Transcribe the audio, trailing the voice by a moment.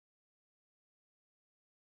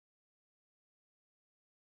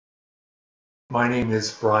My name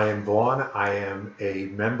is Brian Vaughn. I am a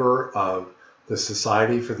member of the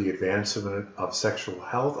Society for the Advancement of Sexual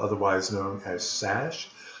Health, otherwise known as SASH.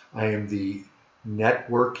 I am the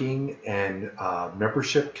Networking and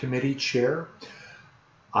Membership Committee Chair.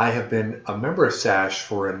 I have been a member of SASH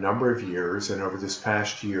for a number of years, and over this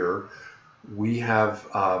past year, we have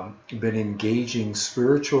been engaging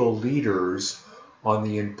spiritual leaders on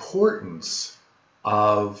the importance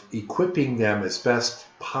of equipping them as best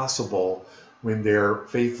possible when their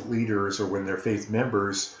faith leaders or when their faith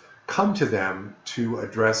members come to them to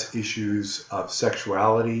address issues of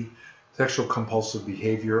sexuality, sexual compulsive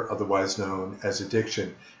behavior, otherwise known as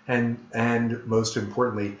addiction, and most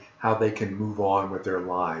importantly, how they can move on with their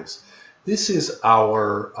lives. This is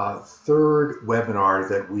our third webinar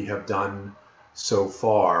that we have done so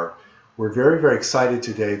far. We're very, very excited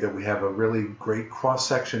today that we have a really great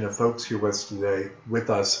cross-section of folks here with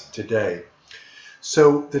us today.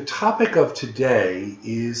 So the topic of today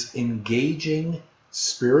is engaging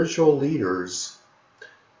spiritual leaders'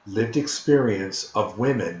 lived experience of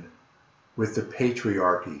women with the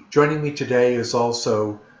patriarchy. Joining me today is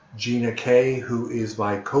also Gina Kay, who is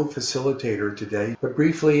my co-facilitator today. But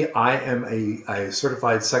briefly, I am a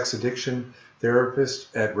certified sex addiction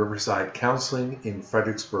therapist at Riverside Counseling in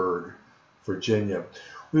Fredericksburg, Virginia.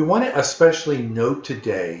 We want to especially note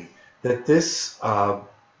today that this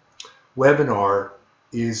webinar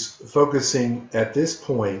is focusing at this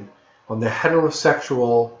point on the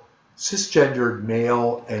heterosexual, cisgendered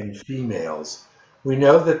male and females. We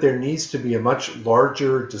know that there needs to be a much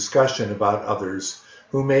larger discussion about others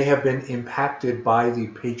who may have been impacted by the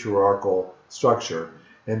patriarchal structure,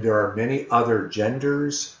 and there are many other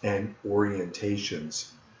genders and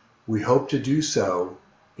orientations. We hope to do so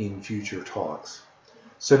in future talks.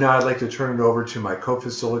 So now I'd like to turn it over to my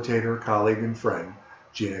co-facilitator, colleague, and friend,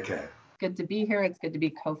 Gina Kay. Good to be here. It's good to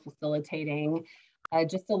be co-facilitating.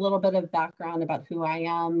 Just a little bit of background about who I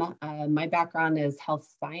am. My background is health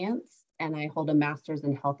science, and I hold a master's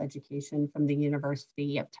in health education from the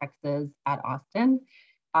University of Texas at Austin.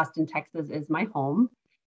 Austin, Texas is my home.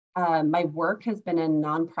 My work has been in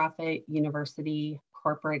nonprofit, university,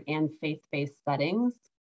 corporate, and faith-based settings.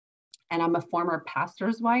 And I'm a former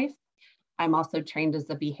pastor's wife. I'm also trained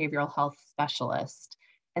as a behavioral health specialist.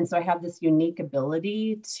 And so I have this unique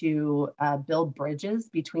ability to build bridges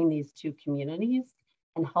between these two communities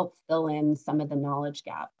and help fill in some of the knowledge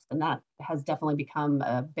gaps. And that has definitely become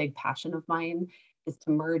a big passion of mine, is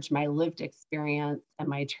to merge my lived experience and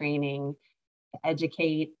my training to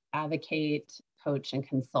educate, advocate, coach, and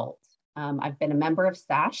consult. I've been a member of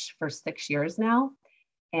SASH for 6 years now,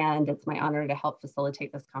 and it's my honor to help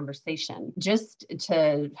facilitate this conversation. Just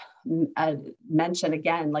to mention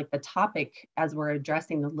again, like the topic as we're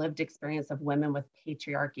addressing the lived experience of women with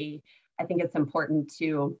patriarchy, I think it's important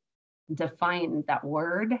to define that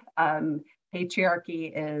word.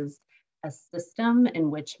 Patriarchy is a system in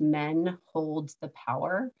which men hold the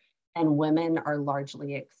power and women are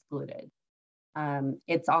largely excluded.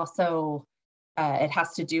 It's also, it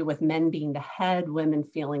has to do with men being the head, women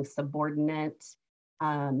feeling subordinate.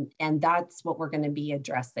 And that's what we're going to be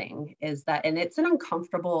addressing, is that, and it's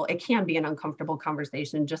it can be an uncomfortable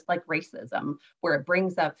conversation, just like racism, where it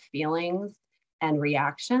brings up feelings and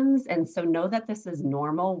reactions. And so know that this is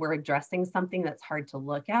normal. We're addressing something that's hard to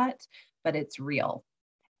look at, but it's real.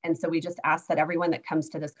 And so we just ask that everyone that comes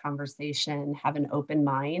to this conversation have an open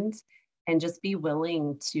mind and just be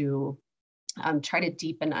willing to try to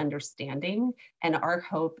deepen understanding. And our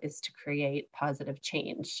hope is to create positive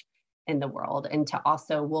change in the world, and to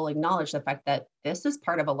also, we'll acknowledge the fact that this is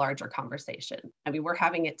part of a larger conversation. I mean, we're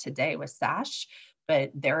having it today with SASH, but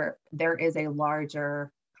there is a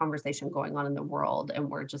larger conversation going on in the world, and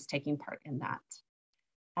we're just taking part in that.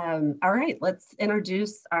 All right, let's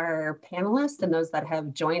introduce our panelists and those that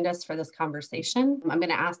have joined us for this conversation. I'm going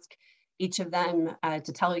to ask each of them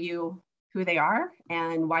to tell you who they are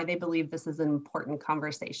and why they believe this is an important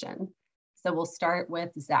conversation. So we'll start with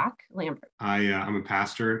Zach Lambert. I'm a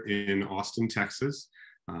pastor in Austin, Texas.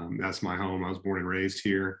 That's my home. I was born and raised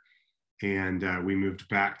here. And we moved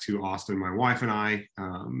back to Austin, my wife and I,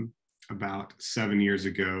 about 7 years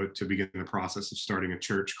ago to begin the process of starting a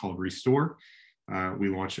church called Restore. We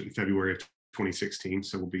launched it in February of 2016.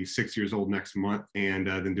 So we'll be 6 years old next month, and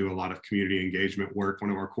then do a lot of community engagement work. One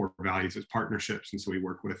of our core values is partnerships. And so we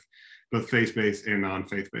work with both faith-based and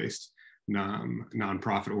non-faith-based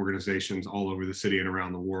nonprofit organizations all over the city and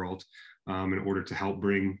around the world in order to help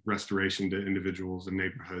bring restoration to individuals and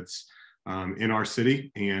neighborhoods in our city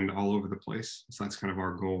and all over the place. So that's kind of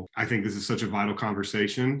our goal. I think this is such a vital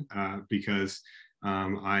conversation because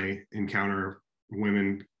I encounter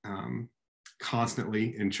women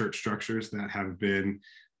constantly in church structures that have been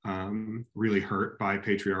really hurt by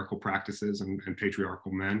patriarchal practices and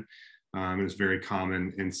patriarchal men. And it's very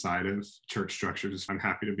common inside of church structures. I'm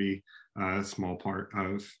happy to be a small part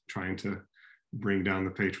of trying to bring down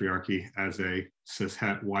the patriarchy as a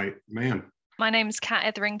cishet white man. My name's Kat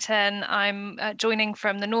Etherington. I'm joining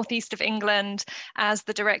from the northeast of England as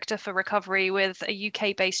the Director for Recovery with a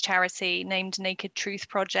UK-based charity named Naked Truth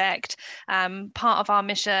Project. Part of our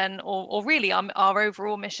mission, or really our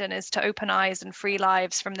overall mission, is to open eyes and free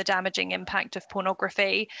lives from the damaging impact of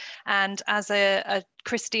pornography. And as a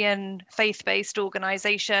Christian faith-based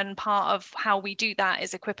organization, part of how we do that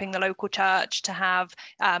is equipping the local church to have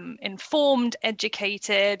informed,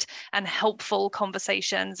 educated, and helpful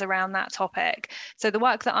conversations around that topic. So the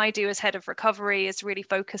work that I do as head of recovery is really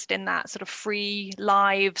focused in that sort of free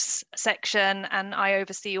lives section, and I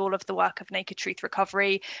oversee all of the work of Naked Truth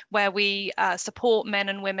Recovery, where we support men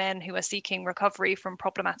and women who are seeking recovery from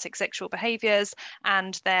problematic sexual behaviors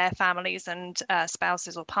and their families and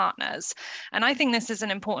spouses or partners. And I think this is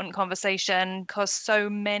an important conversation because so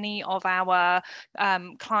many of our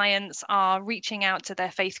clients are reaching out to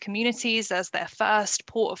their faith communities as their first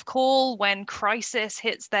port of call when crisis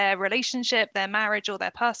hits their relationship, their marriage, or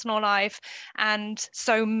their personal life. And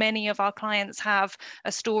so many of our clients have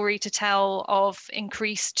a story to tell of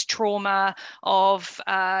increased trauma, of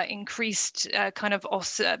increased kind of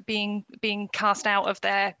being cast out of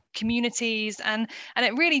their communities, and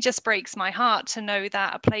it really just breaks my heart to know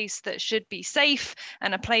that a place that should be safe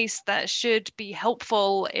and a place that should be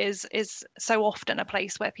helpful is so often a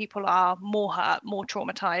place where people are more hurt, more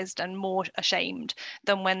traumatized, and more ashamed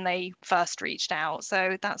than when they first reached out.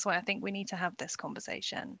 So that's why I think we need to have this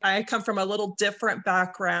conversation. I come from a little different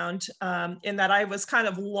background in that I was kind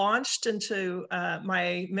of launched into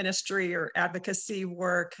my ministry or advocacy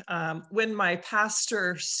work when my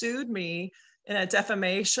pastor sued me in a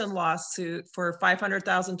defamation lawsuit for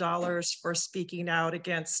 $500,000 for speaking out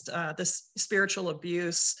against this spiritual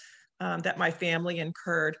abuse that my family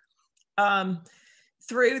incurred.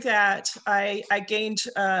 Through that, I gained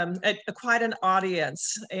quite an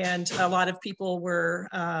audience, and a lot of people were,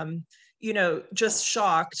 just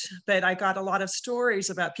shocked. But I got a lot of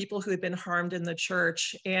stories about people who had been harmed in the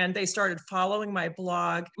church, and they started following my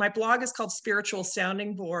blog. My blog is called Spiritual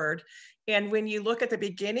Sounding Board. And when you look at the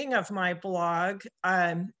beginning of my blog,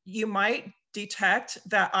 you might detect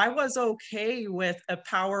that I was okay with a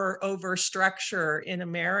power over structure in a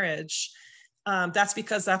marriage. That's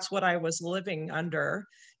because that's what I was living under.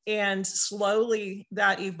 And slowly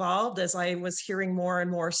that evolved as I was hearing more and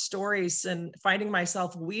more stories and finding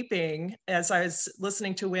myself weeping as I was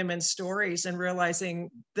listening to women's stories and realizing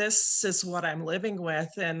this is what I'm living with.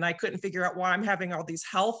 And I couldn't figure out why I'm having all these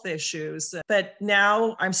health issues. But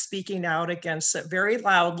now I'm speaking out against it very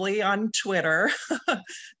loudly on Twitter.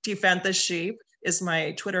 Defend the Sheep is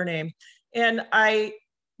my Twitter name. And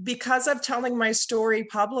because of telling my story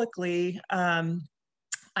publicly,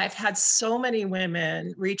 I've had so many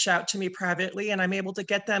women reach out to me privately, and I'm able to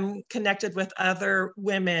get them connected with other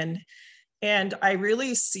women. And I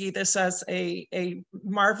really see this as a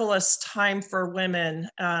marvelous time for women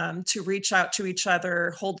to reach out to each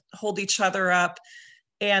other, hold each other up.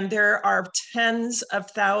 And there are tens of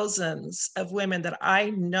thousands of women that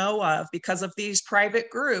I know of because of these private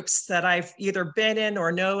groups that I've either been in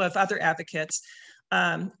or know of other advocates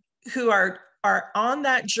who are on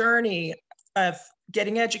that journey of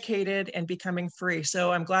getting educated and becoming free.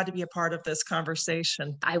 So I'm glad to be a part of this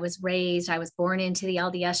conversation. I was born into the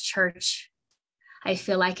LDS church. I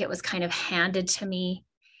feel like it was kind of handed to me,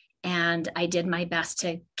 and I did my best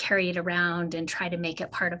to carry it around and try to make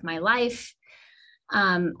it part of my life.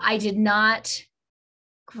 I did not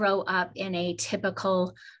grow up in a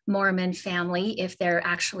typical Mormon family, if there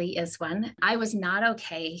actually is one. I was not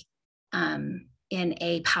okay in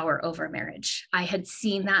a power over marriage. I had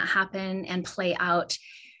seen that happen and play out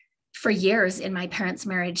for years in my parents'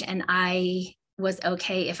 marriage, and I was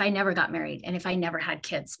okay if I never got married and if I never had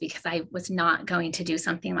kids, because I was not going to do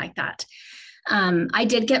something like that. I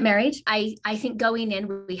did get married. I think going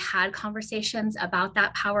in, we had conversations about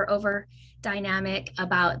that power over dynamic,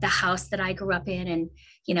 about the house that I grew up in,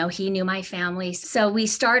 and he knew my family. So we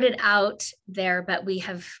started out there, but we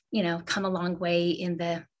have come a long way in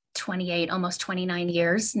the 28, almost 29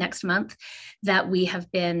 years next month that we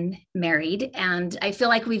have been married. And I feel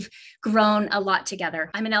like we've grown a lot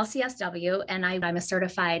together. I'm an LCSW, and I'm a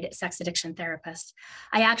certified sex addiction therapist.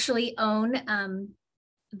 I actually own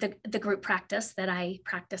the group practice that I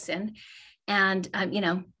practice in. And,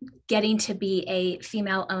 getting to be a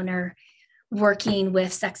female owner, working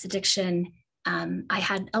with sex addiction I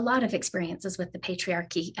had a lot of experiences with the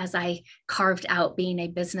patriarchy as I carved out being a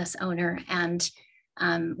business owner and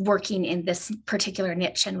working in this particular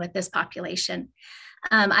niche and with this population.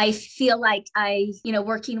 I feel like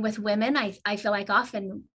working with women, I feel like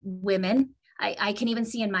often women, I can even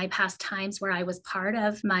see in my past times where I was part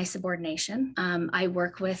of my subordination. I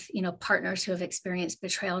work with, partners who have experienced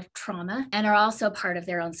betrayal trauma and are also part of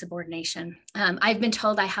their own subordination. I've been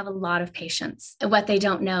told I have a lot of patience. And what they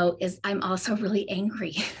don't know is I'm also really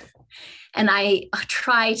angry. And I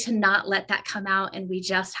try to not let that come out. And we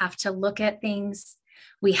just have to look at things.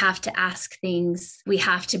 We have to ask things. We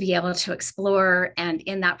have to be able to explore. And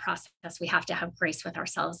in that process, we have to have grace with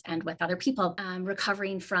ourselves and with other people.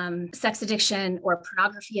 Recovering from sex addiction or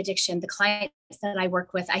pornography addiction, the clients that I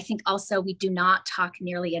work with, I think also we do not talk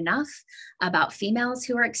nearly enough about females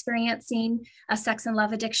who are experiencing a sex and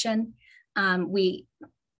love addiction. We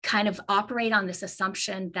kind of operate on this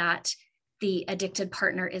assumption that the addicted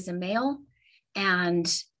partner is a male,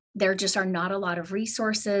 and there just are not a lot of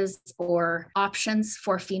resources or options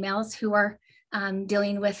for females who are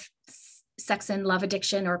dealing with sex and love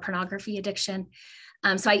addiction or pornography addiction.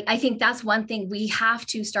 So I think that's one thing we have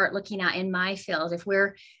to start looking at in my field.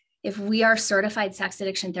 If we are certified sex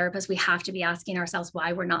addiction therapists, we have to be asking ourselves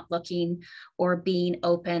why we're not looking or being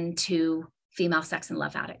open to female sex and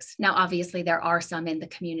love addicts. Now, obviously, there are some in the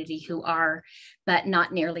community who are, but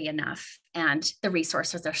not nearly enough. And the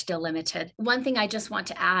resources are still limited. One thing I just want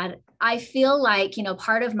to add, I feel like,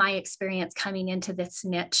 part of my experience coming into this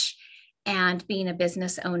niche and being a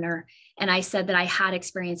business owner, and I said that I had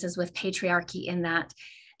experiences with patriarchy in that,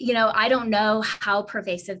 I don't know how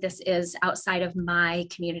pervasive this is outside of my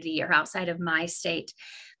community or outside of my state,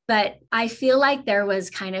 but I feel like there was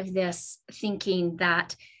kind of this thinking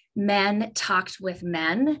that men talked with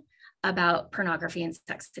men about pornography and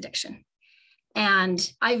sex addiction.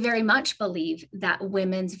 And I very much believe that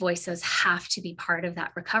women's voices have to be part of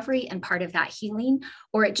that recovery and part of that healing,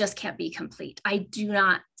 or it just can't be complete. I do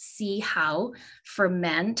not see how for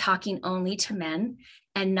men talking only to men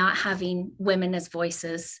and not having women as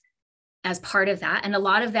voices as part of that. And a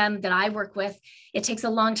lot of them that I work with, it takes a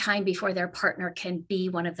long time before their partner can be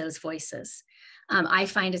one of those voices. I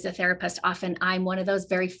find as a therapist, often I'm one of those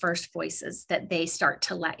very first voices that they start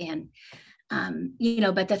to let in.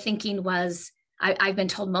 But the thinking was, I've been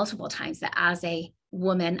told multiple times that as a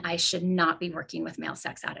woman, I should not be working with male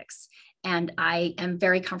sex addicts. And I am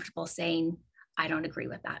very comfortable saying, I don't agree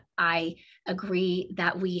with that. I agree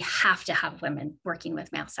that we have to have women working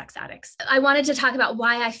with male sex addicts. I wanted to talk about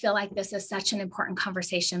why I feel like this is such an important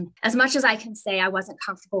conversation. As much as I can say I wasn't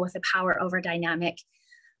comfortable with the power over dynamic,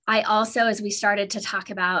 I also, as we started to talk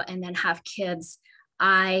about and then have kids,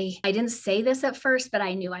 I didn't say this at first, but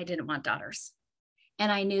I knew I didn't want daughters.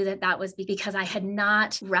 And I knew that was because I had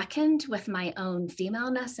not reckoned with my own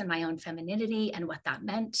femaleness and my own femininity and what that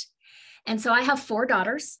meant. And so I have 4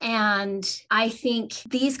 daughters. And I think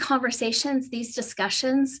these conversations, these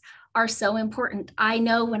discussions are so important. I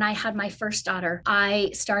know when I had my first daughter, I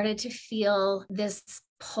started to feel this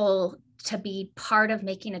pull to be part of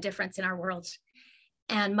making a difference in our world.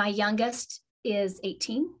 And my youngest is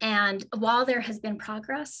 18. And while there has been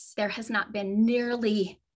progress, there has not been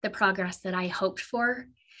nearly the progress that I hoped for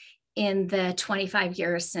in the 25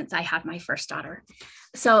 years since I had my first daughter.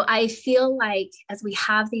 So I feel like as we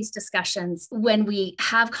have these discussions, when we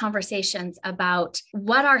have conversations about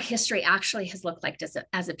what our history actually has looked like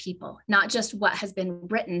as a people, not just what has been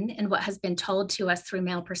written and what has been told to us through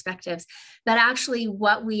male perspectives, but actually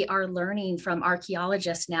what we are learning from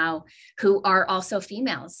archaeologists now who are also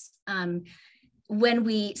females. When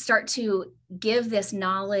we start to give this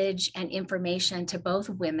knowledge and information to both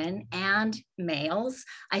women and males,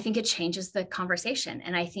 I think it changes the conversation.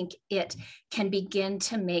 And I think it can begin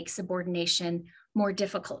to make subordination more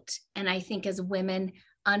difficult. And I think as women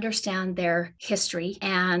understand their history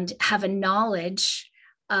and have a knowledge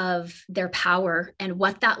of their power and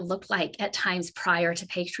what that looked like at times prior to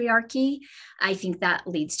patriarchy, I think that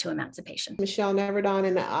leads to emancipation. Michelle Neverdon,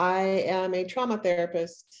 and I am a trauma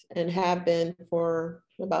therapist and have been for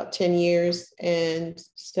about 10 years. And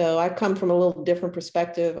so I come from a little different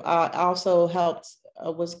perspective. I also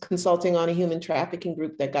was consulting on a human trafficking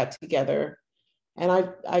group that got together. And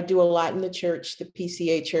I do a lot in the church, the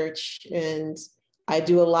PCA church, and I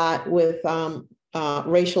do a lot with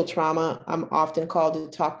racial trauma. I'm often called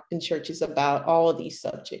to talk in churches about all of these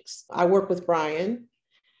subjects. I work with Brian,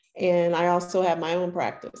 and I also have my own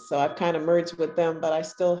practice. So I've kind of merged with them, but I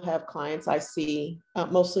still have clients I see,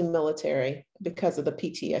 mostly military, because of the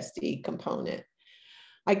PTSD component.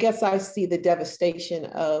 I guess I see the devastation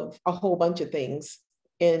of a whole bunch of things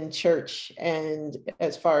in church. And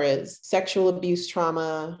as far as sexual abuse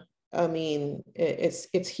trauma, I mean,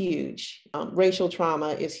 it's huge. Racial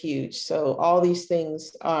trauma is huge. So all these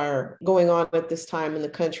things are going on at this time in the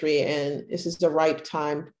country, and this is the right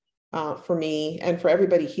time for me and for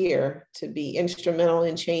everybody here to be instrumental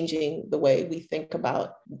in changing the way we think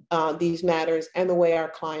about these matters and the way our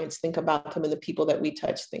clients think about them and the people that we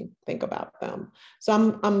touch think about them.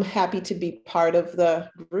 So I'm happy to be part of the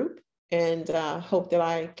group, and hope that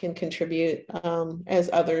I can contribute as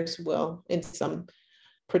others will in some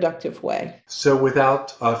productive way. So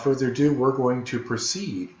without further ado, we're going to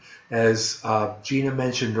proceed. As Gina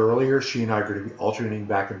mentioned earlier, she and I are going to be alternating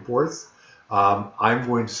back and forth. I'm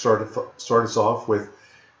going to start us off with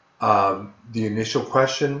the initial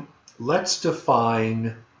question. Let's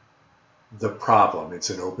define the problem. It's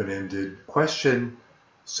an open-ended question.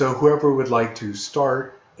 So whoever would like to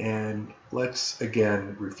start, and let's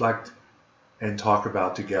again reflect and talk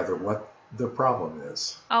about together what the problem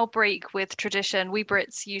is. I'll break with tradition. We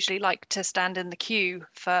Brits usually like to stand in the queue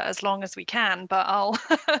for as long as we can, but I'll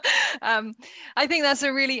I think that's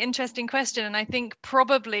a really interesting question. And I think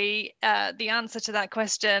probably the answer to that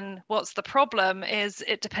question, what's the problem, is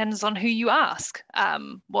it depends on who you ask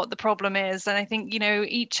what the problem is. And I think, you know,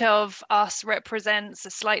 each of us represents a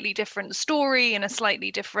slightly different story and a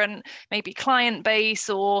slightly different maybe client base,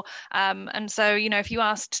 or and so, you know, if you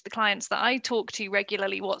asked the clients that I talk to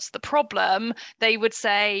regularly, what's the problem, they would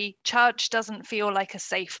say, church doesn't feel like a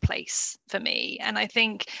safe place for me. And I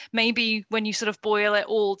think maybe when you sort of boil it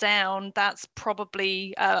all down, that's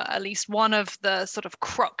probably at least one of the sort of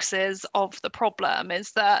cruxes of the problem,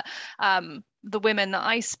 is that the women that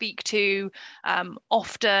I speak to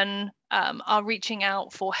often are reaching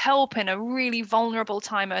out for help in a really vulnerable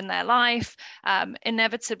time in their life.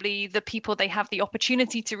 Inevitably, the people they have the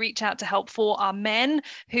opportunity to reach out to help for are men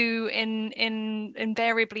who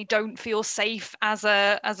invariably don't feel safe as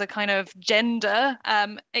a kind of gender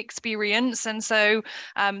experience. And so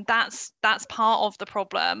that's part of the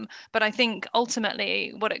problem. But I think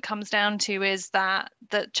ultimately what it comes down to is that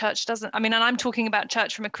church doesn't, I mean, and I'm talking about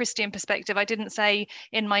church from a Christian perspective. I didn't say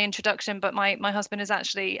in my introduction, but my husband is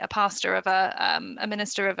actually a pastor of a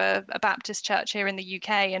minister of a Baptist church here in the UK.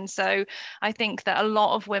 And so I think that a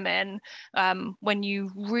lot of women, when you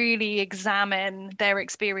really examine their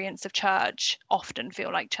experience of church, often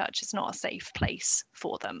feel like church is not a safe place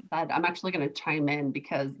for them. I'm actually going to chime in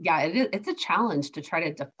because, yeah, it's a challenge to try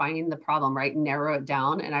to define the problem, right? Narrow it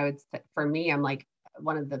down. And I would say, for me, I'm like,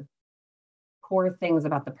 one of the core things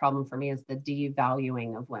about the problem for me is the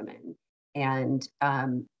devaluing of women. And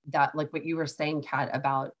that, like what you were saying, Kat,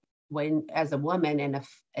 about when, as a woman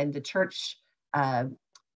in the church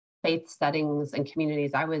faith settings and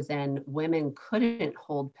communities I was in, women couldn't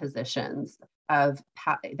hold positions of,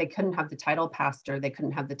 they couldn't have the title pastor, they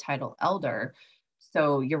couldn't have the title elder.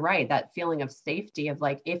 So you're right, that feeling of safety of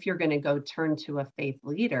like, if you're going to go turn to a faith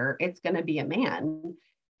leader, it's going to be a man.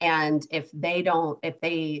 And if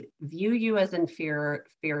they view you as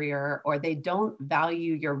inferior, or they don't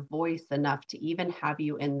value your voice enough to even have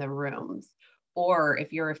you in the rooms, or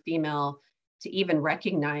if you're a female, to even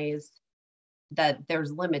recognize that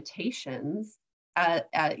there's limitations,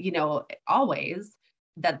 you know, always,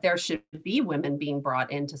 that there should be women being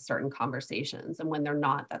brought into certain conversations. And when they're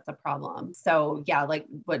not, that's a problem. So yeah, like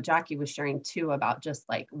what Jackie was sharing too about just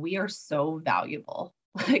like, we are so valuable.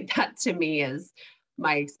 Like that to me is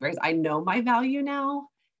my experience. I know my value now.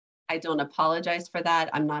 I don't apologize for that.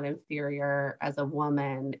 I'm not inferior as a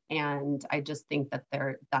woman. And I just think that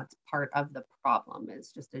that's part of the problem,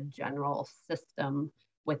 is just a general system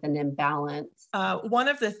with an imbalance. One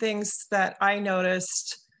of the things that I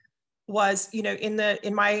noticed was, you know,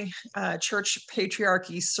 in my church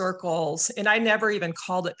patriarchy circles, and I never even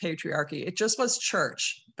called it patriarchy, it just was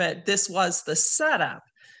church, but this was the setup.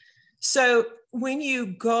 So when you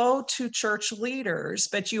go to church leaders,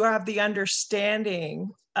 but you have the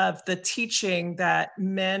understanding of the teaching that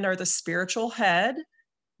men are the spiritual head,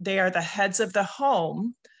 they are the heads of the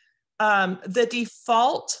home, the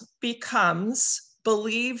default becomes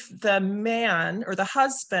believe the man or the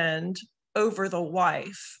husband over the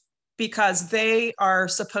wife, because they are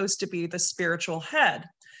supposed to be the spiritual head.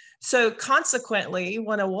 So consequently,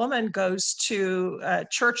 when a woman goes to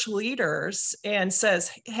church leaders and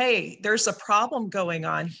says, hey, there's a problem going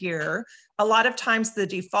on here, a lot of times the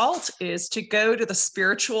default is to go to the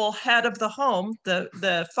spiritual head of the home,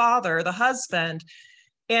 the father, the husband,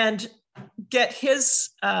 and get his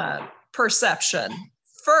perception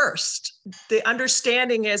first. The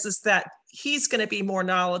understanding is that he's going to be more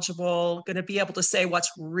knowledgeable, going to be able to say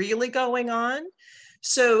what's really going on.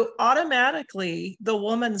 So automatically, the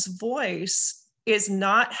woman's voice is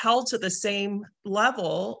not held to the same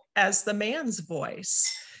level as the man's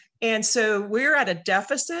voice. And so we're at a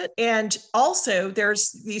deficit. And also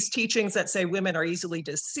there's these teachings that say women are easily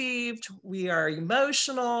deceived, we are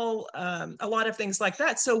emotional, a lot of things like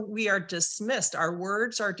that. So we are dismissed. Our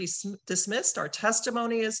words are dismissed. Our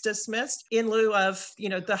testimony is dismissed in lieu of,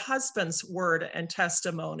 the husband's word and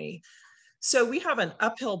testimony. So we have an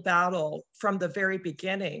uphill battle from the very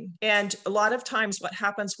beginning. And a lot of times what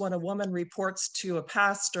happens when a woman reports to a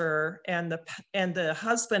pastor and the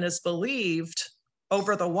husband is believed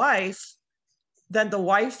over the wife, then the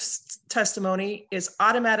wife's testimony is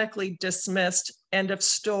automatically dismissed. End of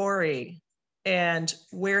story. And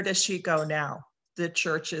where does she go now? The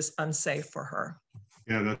church is unsafe for her.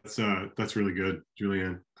 Yeah, that's really good,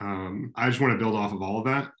 Julianne. I just want to build off of all of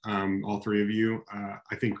that, all three of you.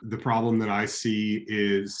 I think the problem that I see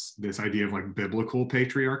is this idea of like biblical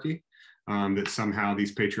patriarchy, that somehow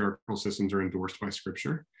these patriarchal systems are endorsed by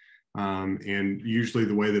Scripture. And usually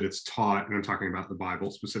the way that it's taught, and I'm talking about the Bible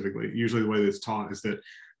specifically, usually the way that it's taught is that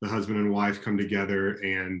the husband and wife come together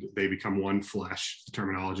and they become one flesh, the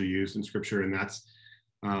terminology used in Scripture, and that's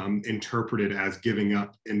interpreted as giving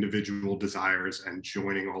up individual desires and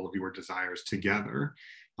joining all of your desires together.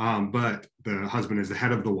 But the husband is the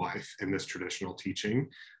head of the wife in this traditional teaching.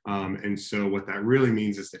 And so what that really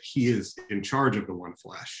means is that he is in charge of the one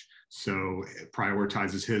flesh. So it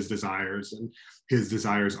prioritizes his desires, and his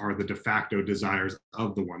desires are the de facto desires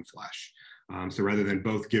of the one flesh. So rather than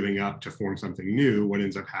both giving up to form something new, what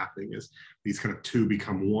ends up happening is these kind of two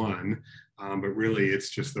become one, but really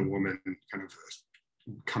it's just the woman kind of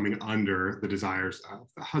coming under the desires of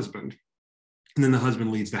the husband. And then the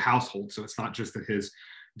husband leads the household. So it's not just that his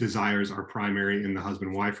desires are primary in the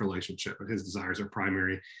husband-wife relationship, but his desires are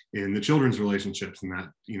primary in the children's relationships, and that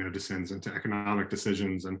descends into economic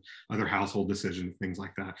decisions and other household decisions, things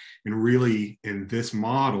like that. And really, in this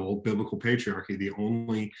model, biblical patriarchy, the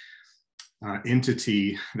only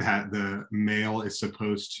entity that the male is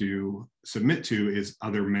supposed to submit to is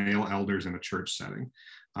other male elders in a church setting.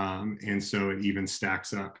 And so it even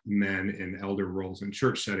stacks up men in elder roles in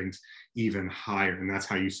church settings even higher. And that's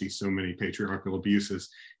how you see so many patriarchal abuses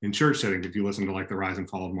in church settings. If you listen to like the Rise and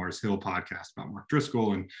Fall of Mars Hill podcast about Mark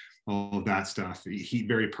Driscoll and all of that stuff, he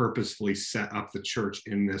very purposefully set up the church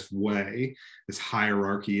in this way, this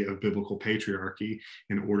hierarchy of biblical patriarchy,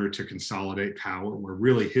 in order to consolidate power, where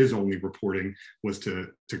really his only reporting was to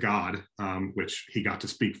God, which he got to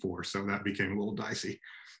speak for. So that became a little dicey.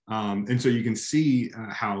 And so you can see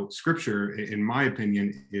how Scripture, in my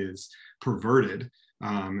opinion, is perverted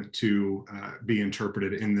to be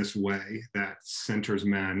interpreted in this way that centers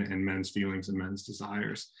men and men's feelings and men's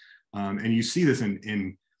desires. And you see this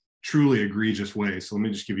in truly egregious ways. So let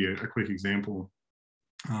me just give you a quick example.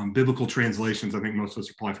 Biblical translations, I think most of us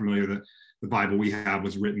are probably familiar that the Bible we have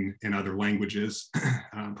was written in other languages,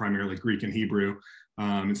 primarily Greek and Hebrew,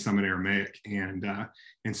 and some in Aramaic. And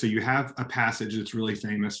so you have a passage that's really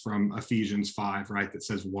famous from Ephesians 5, right, that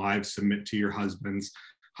says, wives, submit to your husbands,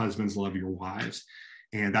 husbands, love your wives.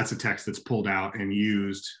 And that's a text that's pulled out and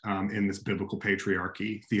used in this biblical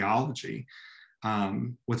patriarchy theology.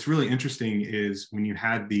 What's really interesting is when you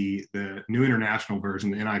had the New International Version,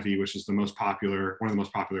 the NIV, which is the most popular, one of the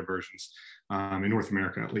most popular versions in North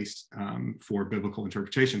America, at least, for biblical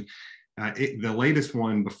interpretation. The latest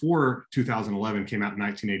one before 2011 came out in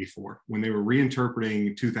 1984. When they were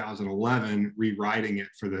reinterpreting 2011, rewriting it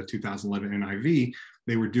for the 2011 NIV,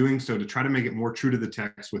 they were doing so to try to make it more true to the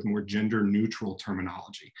text with more gender neutral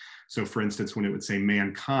terminology. So for instance, when it would say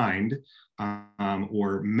mankind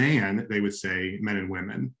or man, they would say men and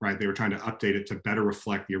women, right? They were trying to update it to better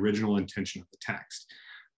reflect the original intention of the text,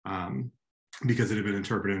 because it had been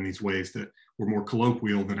interpreted in these ways that were more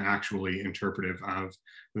colloquial than actually interpretive of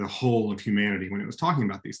the whole of humanity when it was talking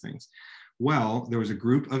about these things. Well, there was a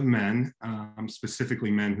group of men,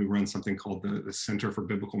 specifically men who run something called the Center for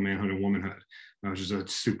Biblical Manhood and Womanhood, which is a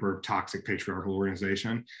super toxic patriarchal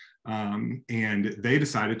organization. And they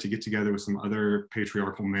decided to get together with some other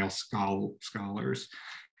patriarchal male scholars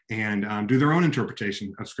and do their own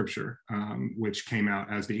interpretation of Scripture, which came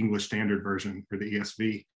out as the English Standard Version, or the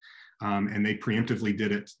ESV. And they preemptively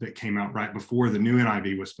did it. That came out right before the new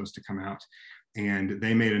NIV was supposed to come out. And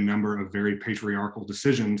they made a number of very patriarchal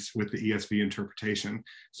decisions with the ESV interpretation.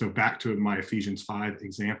 So back to my Ephesians 5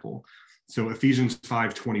 example. So Ephesians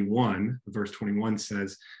 5:21, verse 21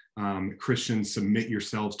 says, Christians, submit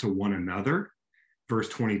yourselves to one another. Verse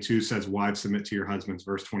 22 says, wives, submit to your husbands.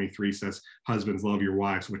 Verse 23 says, husbands, love your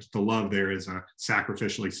wives, which the love there is a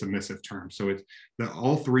sacrificially submissive term. So it's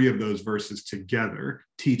all three of those verses together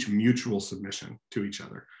teach mutual submission to each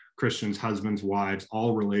other. Christians, husbands, wives,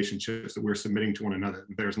 all relationships that we're submitting to one another.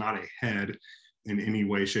 There's not a head in any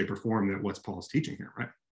way, shape, or form that what's Paul's teaching here, right?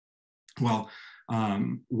 Well,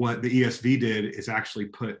 what the ESV did is actually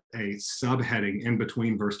put a subheading in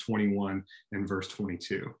between verse 21 and verse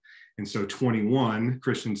 22. And so 21,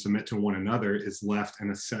 Christians submit to one another, is left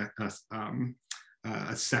in a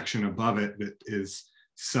section above it that is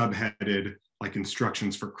subheaded like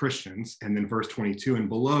instructions for Christians. And then verse 22 and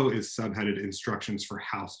below is subheaded instructions for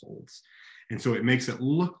households. And so it makes it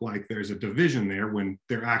look like there's a division there when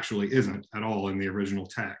there actually isn't at all in the original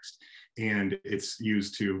text. And it's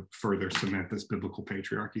used to further cement this biblical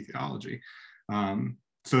patriarchy theology.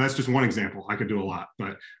 So that's just one example. I could do a lot,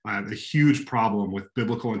 but I have a huge problem with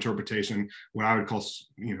biblical interpretation, what I would call,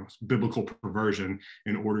 biblical perversion,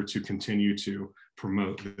 in order to continue to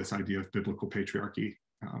promote this idea of biblical patriarchy,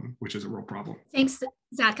 which is a real problem. Thanks,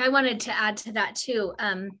 Zach. I wanted to add to that too.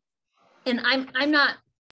 And I'm not,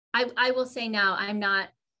 I will say now, I'm not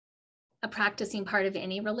a practicing part of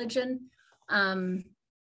any religion. And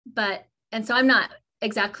so I'm not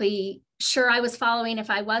exactly sure I was following.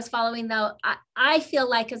 If I was following, though, I feel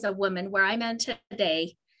like as a woman, where I'm at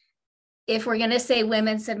today, if we're going to say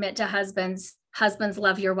women submit to husbands, husbands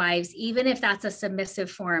love your wives, even if that's a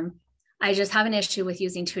submissive form, I just have an issue with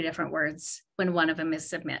using two different words when one of them is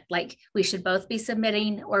submit. Like, we should both be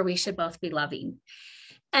submitting or we should both be loving.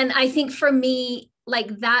 And I think for me,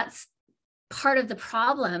 like, that's part of the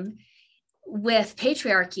problem with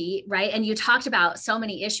patriarchy, right? And you talked about so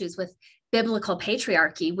many issues with biblical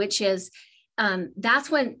patriarchy, which is that's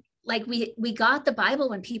when, like, we got the Bible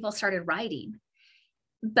when people started writing,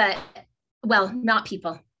 but, well, not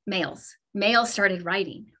people, males started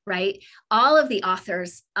writing, right? All of the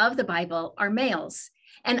authors of the Bible are males.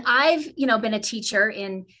 And I've, been a teacher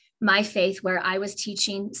in my faith where I was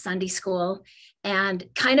teaching Sunday school and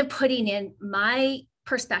kind of putting in my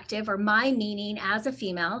perspective or my meaning as a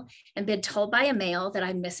female, and been told by a male that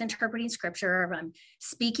I'm misinterpreting scripture, or I'm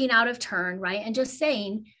speaking out of turn, right? And just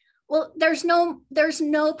saying, well, there's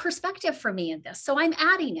no perspective for me in this. So I'm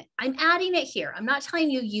adding it here. I'm not telling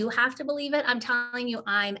you have to believe it. I'm telling you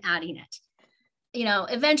I'm adding it.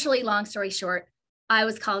 Eventually, long story short, I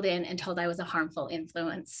was called in and told I was a harmful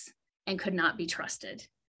influence and could not be trusted.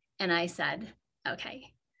 And I said, okay,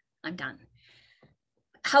 I'm done.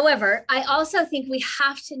 However, I also think we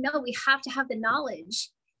have to have the knowledge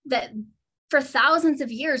that for thousands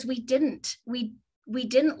of years, we didn't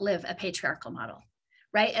live a patriarchal model,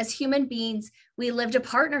 right? As human beings, we lived a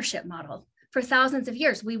partnership model for thousands of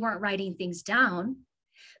years. We weren't writing things down,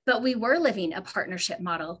 but we were living a partnership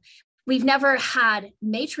model. We've never had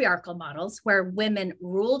matriarchal models where women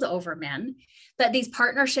ruled over men, but these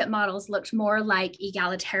partnership models looked more like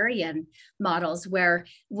egalitarian models where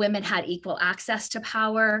women had equal access to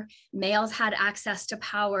power, males had access to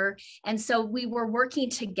power. And so we were working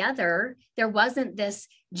together. There wasn't this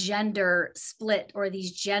gender split or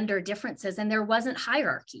these gender differences, and there wasn't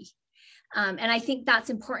hierarchy. And I think that's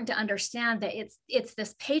important to understand, that it's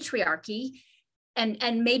this patriarchy.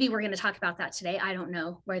 And maybe we're going to talk about that today. I don't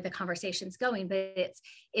know where the conversation's going, but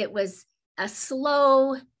it was a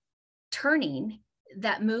slow turning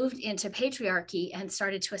that moved into patriarchy and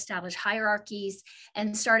started to establish hierarchies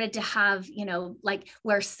and started to have, like,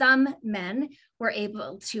 where some men were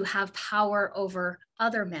able to have power over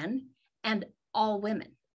other men and all women.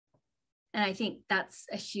 And I think that's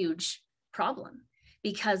a huge problem,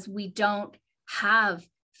 because we don't have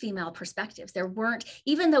female perspectives. There weren't,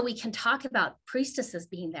 even though we can talk about priestesses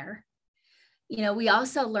being there, we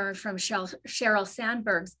also learned from Sheryl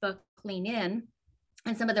Sandberg's book, Lean In,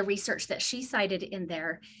 and some of the research that she cited in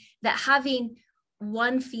there, that having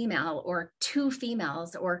one female or two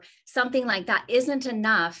females or something like that isn't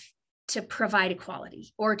enough to provide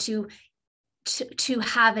equality or to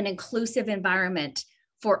have an inclusive environment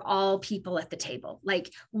for all people at the table.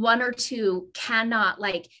 Like, one or two cannot,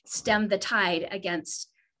 like, stem the tide against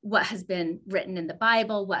what has been written in the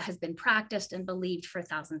Bible, what has been practiced and believed for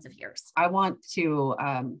thousands of years. I want to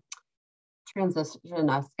transition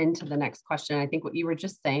us into the next question. I think what you were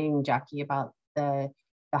just saying, Jackie, about the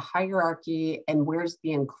hierarchy and where's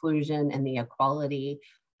the inclusion and the equality.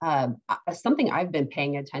 Something I've been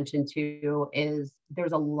paying attention to is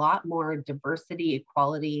there's a lot more diversity,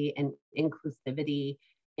 equality, and inclusivity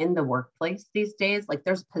in the workplace these days. Like,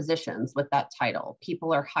 there's positions with that title.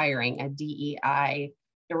 People are hiring a DEI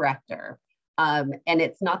director. And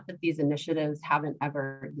it's not that these initiatives haven't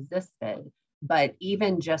ever existed, but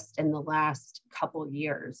even just in the last couple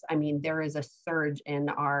years, I mean, there is a surge in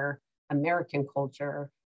our American culture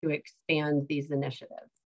to expand these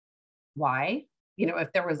initiatives. Why?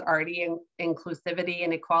 If there was already inclusivity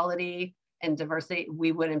and equality and diversity,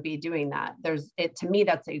 we wouldn't be doing that. To me,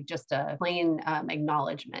 that's just a plain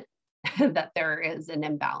acknowledgement that there is an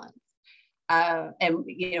imbalance. And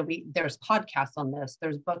there's podcasts on this,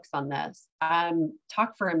 there's books on this.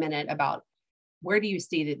 Talk for a minute about where do you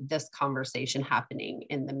see this conversation happening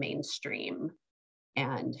in the mainstream,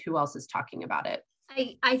 and who else is talking about it?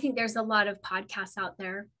 I think there's a lot of podcasts out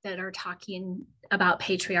there that are talking about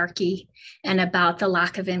patriarchy and about the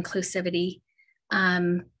lack of inclusivity.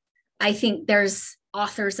 I think there's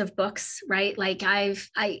authors of books, right? Like I've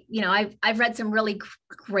read some really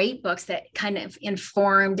great books that kind of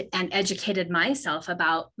informed and educated myself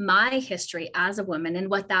about my history as a woman and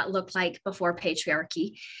what that looked like before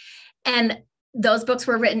patriarchy. And those books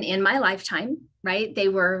were written in my lifetime, right? They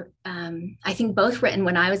were, I think, both written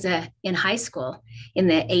when I was in high school in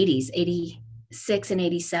the 80s, 86 and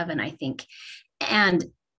 87, I think. And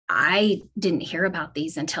I didn't hear about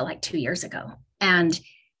these until like 2 years ago. And,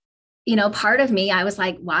 part of me, I was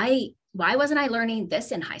like, why wasn't I learning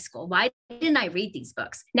this in high school? Why didn't I read these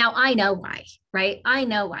books? Now I know why, right? I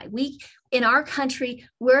know why. In our country,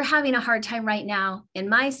 we're having a hard time right now in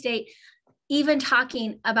my state, even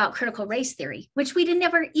talking about critical race theory, which we didn't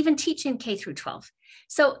never even teach in K through 12.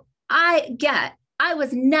 So I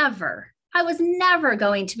was never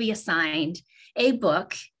going to be assigned a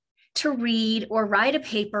book to read or write a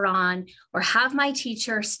paper on, or have my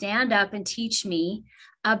teacher stand up and teach me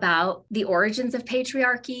about the origins of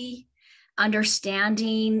patriarchy,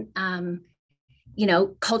 understanding,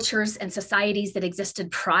 cultures and societies that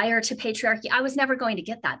existed prior to patriarchy. I was never going to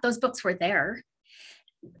get that. Those books were there.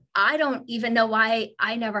 I don't even know why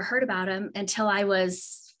I never heard about them until I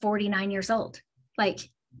was 49 years old. Like,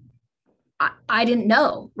 I didn't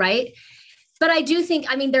know, right? But I do think,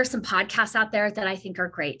 there's some podcasts out there that I think are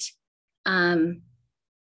great.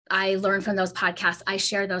 I learn from those podcasts. I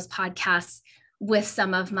share those podcasts with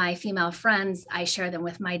some of my female friends. I share them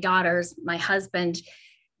with my daughters, my husband.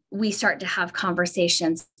 We start to have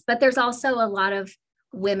conversations. But there's also a lot of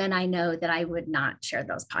women I know that I would not share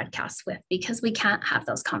those podcasts with, because we can't have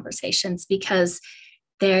those conversations, because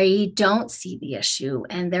they don't see the issue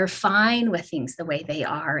and they're fine with things the way they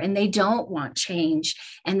are, and they don't want change,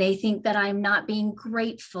 and they think that I'm not being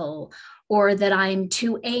grateful, or that I'm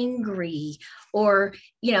too angry, or,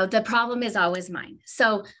 the problem is always mine.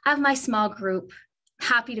 So I have my small group,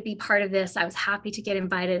 happy to be part of this. I was happy to get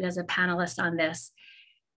invited as a panelist on this.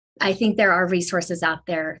 I think there are resources out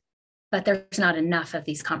there, but there's not enough of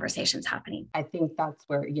these conversations happening. I think that's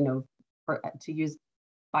where, to use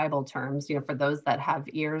Bible terms, for those that have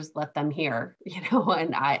ears, let them hear,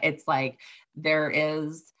 and it's like, there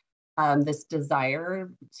is this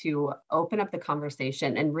desire to open up the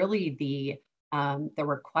conversation, and really the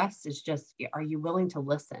request is just, are you willing to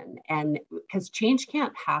listen? And because change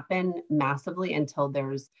can't happen massively until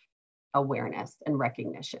there's awareness and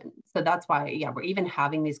recognition. So that's why, we're even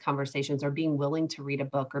having these conversations, or being willing to read a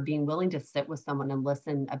book, or being willing to sit with someone and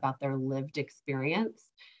listen about their lived experience.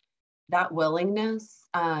 That willingness,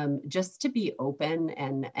 just to be open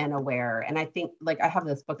and aware. And I think, I have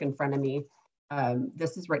this book in front of me.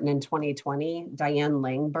 This is written in 2020. Diane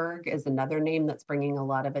Langberg is another name that's bringing a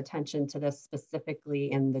lot of attention to this,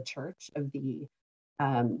 specifically in the church, of the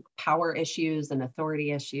power issues and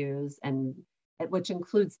authority issues, and which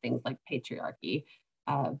includes things like patriarchy.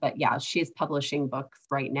 But she's publishing books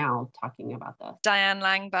right now talking about this. Diane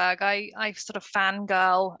Langberg, I sort of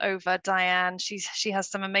fangirl over Diane. She has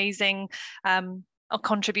some amazing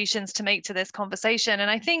contributions to make to this conversation. And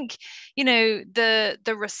I think,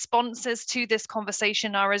 the responses to this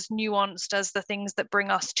conversation are as nuanced as the things that bring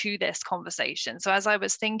us to this conversation. So as I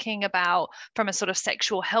was thinking about, from a sort of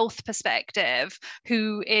sexual health perspective,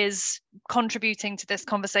 who is contributing to this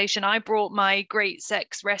conversation, I brought my Great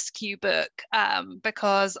Sex Rescue book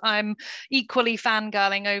because I'm equally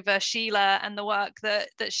fangirling over Sheila and the work that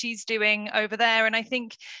she's doing over there. And I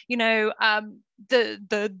think,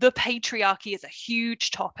 the patriarchy is a huge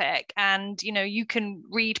topic, and you can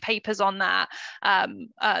read papers on that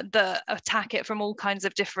that attack it from all kinds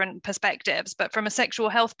of different perspectives. But from a sexual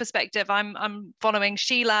health perspective, I'm following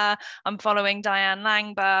Sheila, I'm following Diane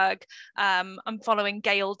Langberg, I'm following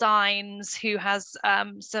Gail Dines, who has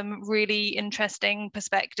some really interesting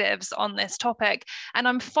perspectives on this topic. And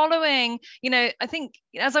I'm following, I think,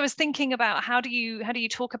 as I was thinking about how do you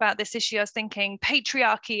talk about this issue, I was thinking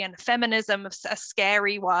patriarchy and feminism are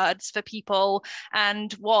scary words for people,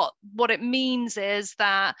 and what it means is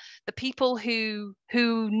that the people who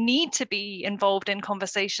who need to be involved in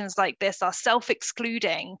conversations like this are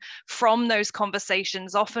self-excluding from those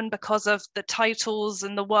conversations, often because of the titles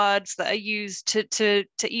and the words that are used to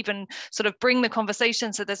even sort of bring the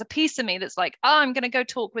conversation. So there's a piece of me that's like, oh, I'm going to go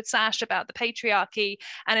talk with SASH about the patriarchy.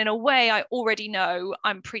 And in a way, I already know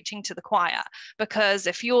I'm preaching to the choir, because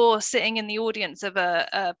if you're sitting in the audience of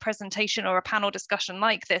a presentation or a panel discussion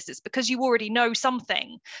like this, it's because you already know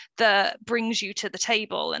something that brings you to the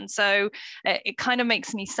table. And so it kind of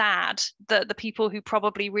makes me sad that the people who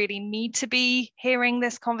probably really need to be hearing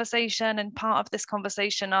this conversation and part of this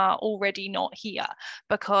conversation are already not here,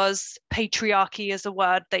 because patriarchy is a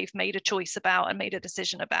word they've made a choice about and made a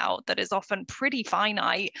decision about that is often pretty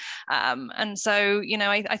finite. And so, you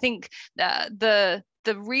know, I think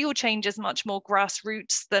the real change is much more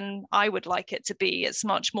grassroots than I would like it to be. It's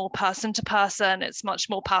much more person to person. It's much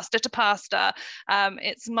more pastor to pastor. And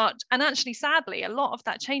actually, sadly, a lot of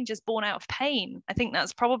that change is born out of pain. I think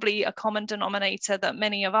that's probably a common denominator that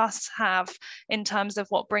many of us have in terms of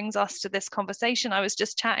what brings us to this conversation. I was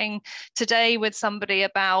just chatting today with somebody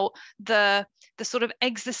about the sort of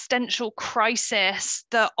existential crisis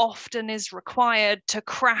that often is required to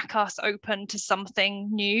crack us open to something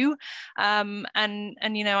new.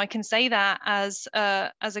 And you know, I can say that as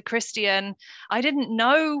a Christian, I didn't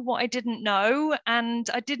know what I didn't know, and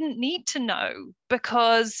I didn't need to know,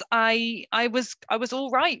 because I was all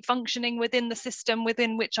right functioning within the system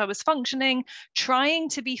within which I was functioning, trying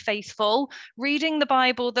to be faithful, reading the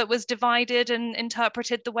Bible that was divided and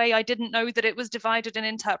interpreted the way I didn't know that it was divided and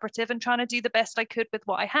interpretive, and trying to do the best I could with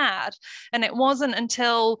what I had. And it wasn't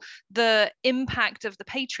until the impact of the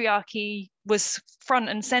patriarchy was front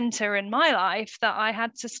and center in my life that I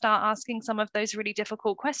had to start asking some of those really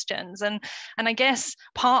difficult questions. And I guess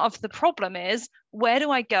part of the problem is, where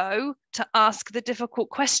do I go to ask the difficult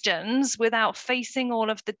questions without facing all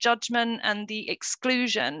of the judgment and the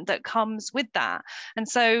exclusion that comes with that? And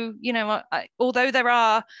so, you know, although there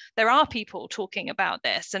are people talking about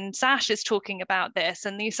this, and SASH is talking about this,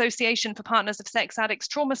 and the Association for Partners of Sex Addicts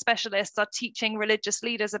Trauma Specialists are teaching religious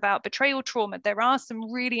leaders about betrayal trauma, there are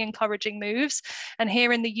some really encouraging moves. And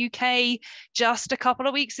here in the UK, just a couple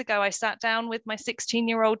of weeks ago, I sat down with my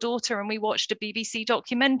 16-year-old daughter and we watched a BBC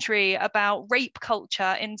documentary about rape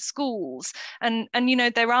culture in schools. And you know,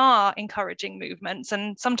 there are encouraging movements.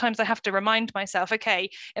 And sometimes I have to remind myself, okay,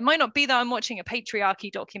 it might not be that I'm watching a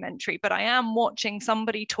patriarchy documentary, but I am watching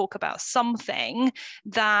somebody talk about something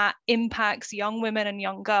that impacts young women and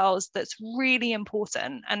young girls that's really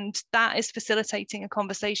important. And that is facilitating a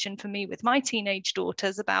conversation for me with my teenage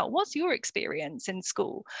daughters about, what's your experience in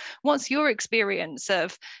school? What's your experience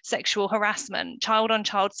of sexual harassment, child on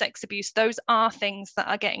child sex abuse? Those are things that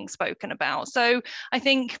are getting spoken about. So I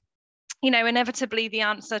think, you know, inevitably the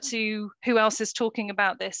answer to who else is talking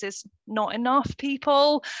about this is not enough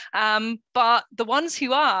people, but the ones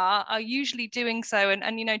who are usually doing so.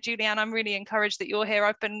 And you know, Julianne, I'm really encouraged that you're here.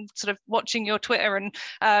 I've been sort of watching your Twitter and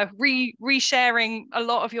resharing a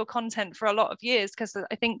lot of your content for a lot of years, because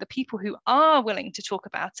I think the people who are willing to talk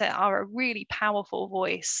about it are a really powerful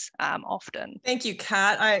voice often. Thank you,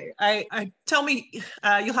 Kat. I tell me,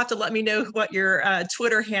 you'll have to let me know what your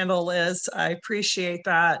Twitter handle is. I appreciate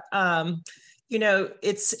that. You know,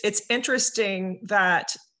 it's interesting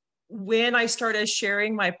that when I started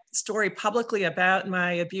sharing my story publicly about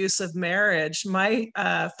my abusive marriage, my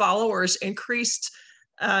followers increased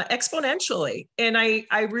exponentially. And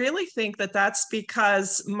I really think that that's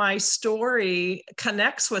because my story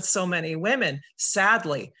connects with so many women,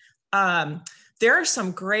 sadly. There are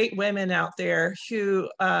some great women out there who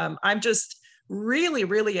I'm just really,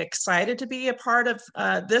 really excited to be a part of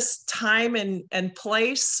this time and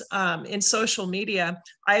place in social media.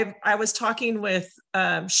 I was talking with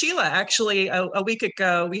Sheila actually a week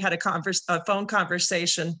ago. We had a phone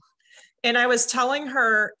conversation, and I was telling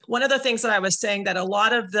her one of the things that I was saying, that a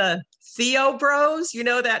lot of the Theo bros, you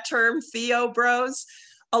know that term, Theo bros,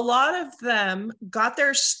 a lot of them got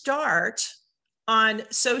their start on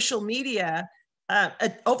social media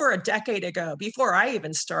over a decade ago, before I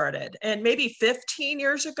even started, and maybe 15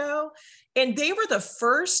 years ago. And they were the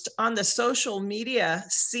first on the social media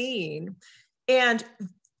scene. And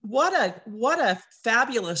what a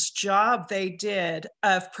fabulous job they did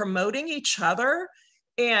of promoting each other.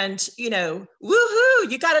 And, you know,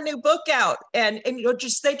 woohoo, you got a new book out. And you know,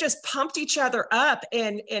 they just pumped each other up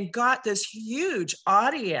and got this huge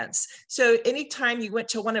audience. So anytime you went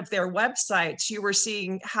to one of their websites, you were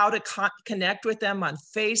seeing how to connect with them on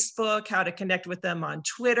Facebook, how to connect with them on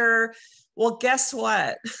Twitter. Well, guess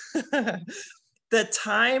what? The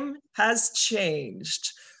time has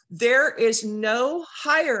changed. There is no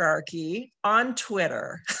hierarchy on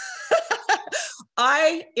Twitter.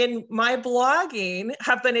 I, in my blogging,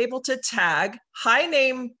 have been able to tag high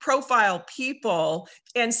name profile people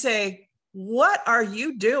and say, what are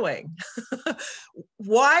you doing?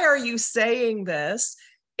 Why are you saying this?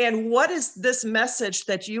 And what is this message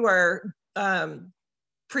that you are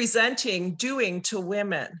presenting doing to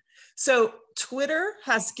women? So Twitter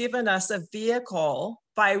has given us a vehicle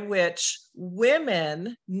by which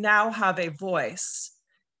women now have a voice,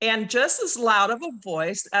 and just as loud of a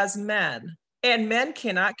voice as men. And men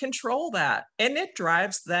cannot control that, and it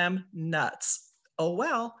drives them nuts. Oh,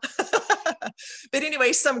 well. But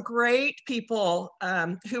anyway, some great people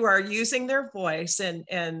who are using their voice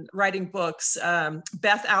and writing books.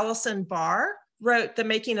 Beth Allison Barr wrote The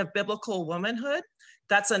Making of Biblical Womanhood.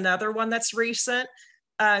 That's another one that's recent.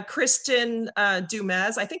 Kristen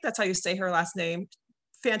Dumez, I think that's how you say her last name.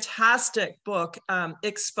 Fantastic book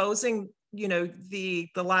exposing, you know, the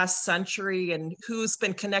last century and who's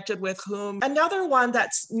been connected with whom. Another one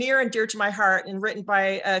that's near and dear to my heart and written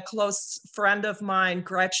by a close friend of mine,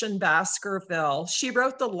 Gretchen Baskerville. She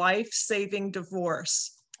wrote The Life-Saving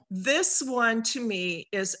Divorce. This one to me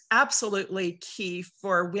is absolutely key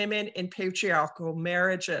for women in patriarchal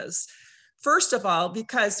marriages. First of all,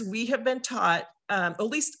 because we have been taught, at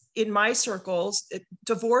least in my circles,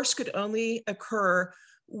 divorce could only occur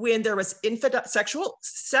when there was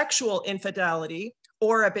sexual infidelity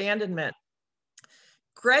or abandonment.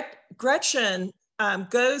 Gretchen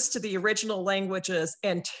goes to the original languages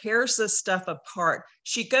and tears this stuff apart.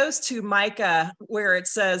 She goes to Micah, where it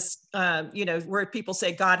says, you know, where people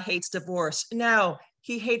say God hates divorce. No,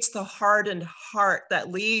 he hates the hardened heart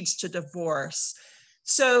that leads to divorce.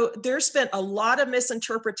 So there's been a lot of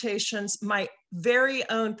misinterpretations. My very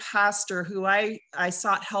own pastor, who I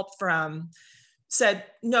sought help from, said,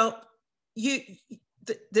 no,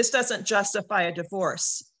 this doesn't justify a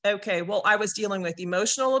divorce. Okay, well, I was dealing with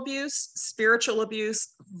emotional abuse, spiritual abuse,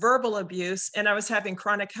 verbal abuse, and I was having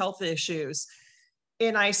chronic health issues.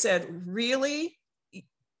 And I said, really?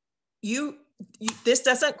 This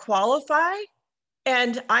doesn't qualify?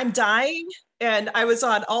 And I'm dying? And I was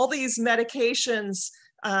on all these medications.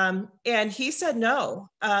 And he said, no.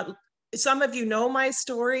 Some of you know my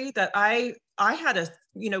story, that I had a,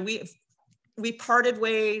 you know, we parted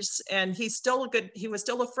ways, and he was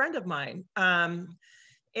still a friend of mine.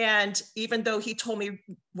 And even though he told me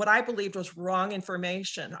what I believed was wrong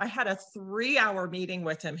information, I had a 3-hour meeting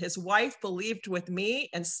with him. His wife believed with me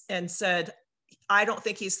and said, I don't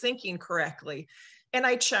think he's thinking correctly. And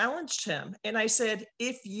I challenged him and I said,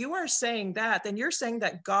 if you are saying that, then you're saying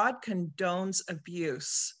that God condones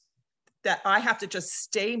abuse, that I have to just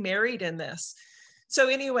stay married in this. So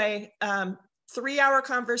anyway, 3-hour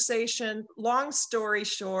conversation. Long story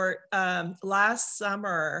short, last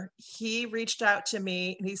summer, he reached out to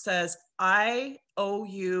me and he says, I owe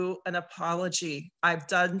you an apology. I've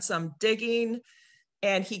done some digging.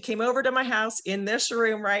 And he came over to my house in this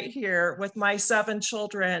room right here with my 7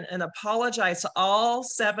 children and apologized to all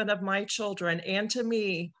 7 of my children and to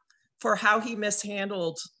me for how he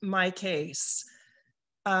mishandled my case.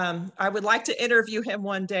 I would like to interview him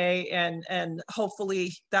one day, and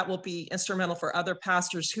hopefully that will be instrumental for other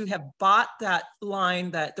pastors who have bought that line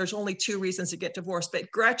that there's only 2 reasons to get divorced. But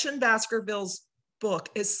Gretchen Baskerville's book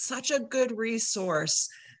is such a good resource.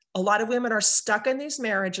 A lot of women are stuck in these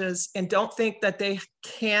marriages and don't think that they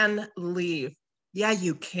can leave. Yeah,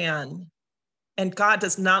 you can. And God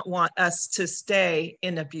does not want us to stay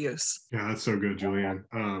in abuse. Yeah, that's so good, Julianne.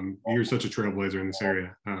 You're such a trailblazer in this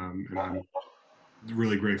area, and I'm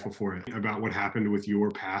really grateful for it. About what happened with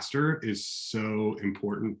your pastor is so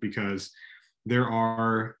important, because there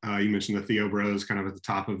are, you mentioned the Theo Bros kind of at the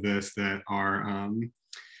top of this, that are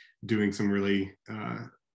doing some really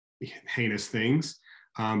heinous things.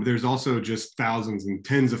 There's also just thousands and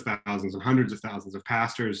tens of thousands and hundreds of thousands of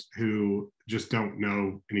pastors who just don't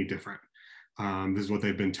know any different. This is what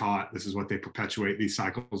they've been taught. This is what they perpetuate, these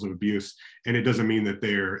cycles of abuse. And it doesn't mean that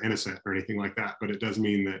they're innocent or anything like that, but it does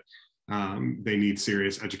mean that they need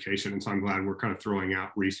serious education. And so I'm glad we're kind of throwing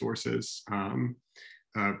out resources. Want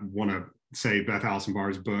to say Beth Allison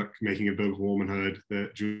Barr's book, Making a Biblical Womanhood,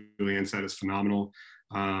 that Julianne said is phenomenal.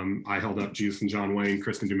 I held up Jesus and John Wayne,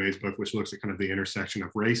 Kristen Dumez's book, which looks at kind of the intersection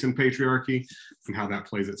of race and patriarchy and how that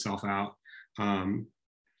plays itself out.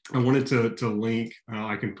 I wanted to link,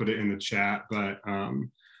 I can put it in the chat, but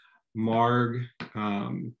Marg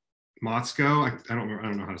Motzko, I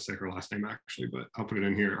don't know how to say her last name actually, but I'll put it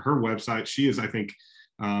in here. Her website, she is, I think,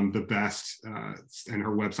 the best, and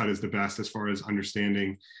her website is the best as far as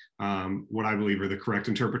understanding what I believe are the correct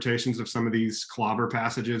interpretations of some of these clobber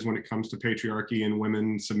passages when it comes to patriarchy and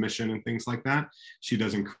women's submission and things like that. She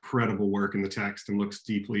does incredible work in the text and looks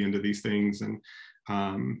deeply into these things. And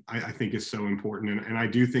I think is so important. And I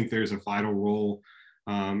do think there's a vital role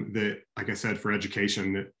that, like I said, for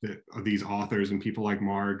education that these authors and people like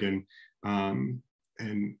Marg and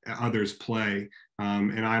others play.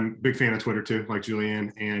 And I'm a big fan of Twitter too, like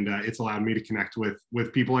Julianne, and it's allowed me to connect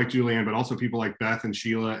with people like Julianne, but also people like Beth and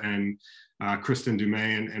Sheila and Kristen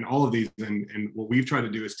Dumais and all of these. And what we've tried to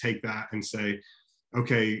do is take that and say,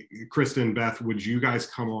 okay, Kristen, Beth, would you guys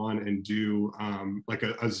come on and do like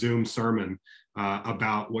a Zoom sermon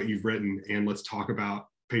about what you've written, and let's talk about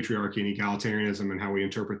patriarchy and egalitarianism and how we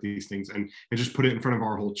interpret these things, and just put it in front of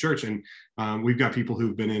our whole church. And we've got people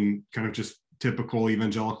who've been in kind of just typical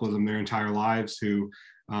evangelicalism their entire lives who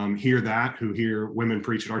hear that, who hear women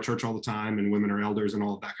preach at our church all the time, and women are elders and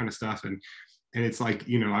all of that kind of stuff. And it's like,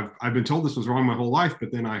 you know, I've been told this was wrong my whole life, but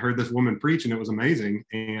then I heard this woman preach and it was amazing.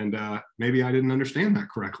 And maybe I didn't understand that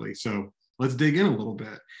correctly. So let's dig in a little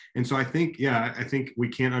bit. And so I think, I think we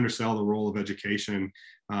can't undersell the role of education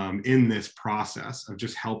in this process of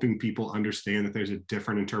just helping people understand that there's a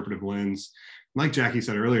different interpretive lens. Like Jackie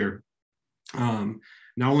said earlier,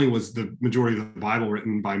 not only was the majority of the Bible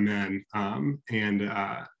written by men, but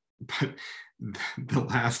the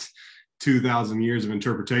last 2,000 years of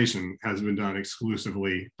interpretation has been done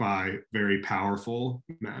exclusively by very powerful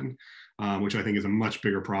men, which I think is a much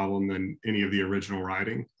bigger problem than any of the original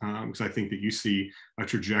writing. Because I think that you see a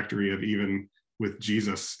trajectory of, even with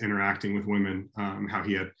Jesus interacting with women, how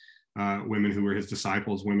he had women who were his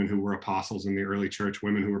disciples, women who were apostles in the early church,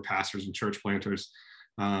 women who were pastors and church planters,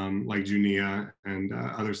 like Junia and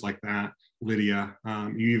others like that, Lydia.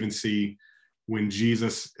 You even see when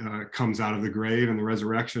Jesus comes out of the grave and the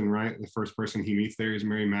resurrection, right? The first person he meets there is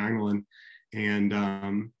Mary Magdalene. And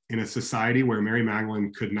in a society where Mary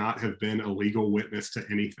Magdalene could not have been a legal witness to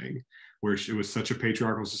anything, where it was such a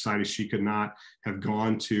patriarchal society, she could not have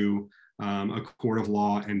gone to a court of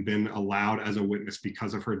law and been allowed as a witness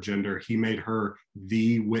because of her gender. He made her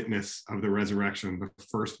the witness of the resurrection. The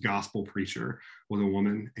first gospel preacher was a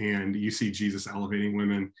woman. And you see Jesus elevating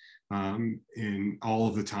women in all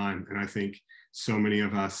of the time. And I think so many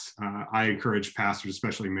of us, I encourage pastors,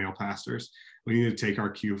 especially male pastors, we need to take our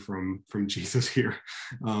cue from Jesus here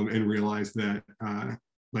and realize that,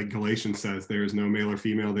 like Galatians says, there is no male or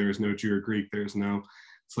female, there is no Jew or Greek, there is no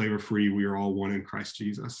slave or free. We are all one in Christ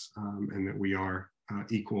Jesus, and that we are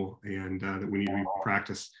equal, and that we need to be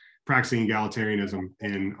practicing egalitarianism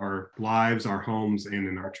in our lives, our homes, and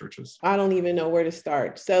in our churches. I don't even know where to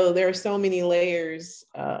start. So there are so many layers.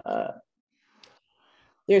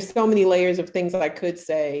 There's so many layers of things I could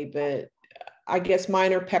say, but I guess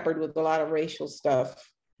mine are peppered with a lot of racial stuff,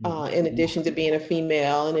 in addition to being a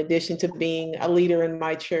female, in addition to being a leader in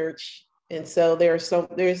my church. And so there's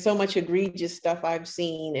so much egregious stuff I've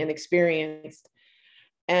seen and experienced.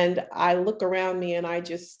 And I look around me and I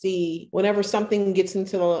just see, whenever something gets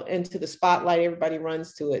into the spotlight, everybody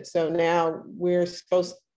runs to it. So now we're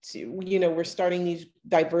supposed to, we're starting these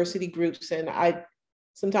diversity groups, and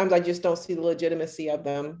sometimes I just don't see the legitimacy of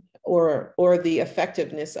them or the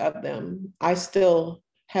effectiveness of them. I still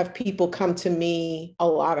have people come to me, a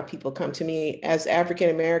lot of people come to me as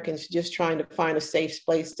African Americans, just trying to find a safe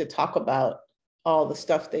place to talk about all the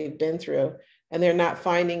stuff they've been through. And they're not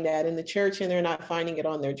finding that in the church, and they're not finding it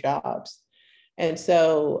on their jobs. And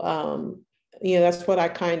so, that's what I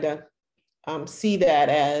kind of see that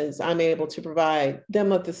as. I'm able to provide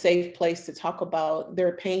them with a safe place to talk about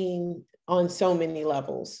their pain on so many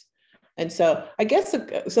levels. And so I guess,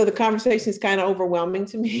 the conversation is kind of overwhelming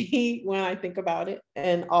to me when I think about it,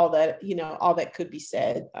 and all that could be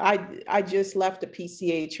said. I just left a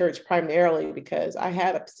PCA church primarily because I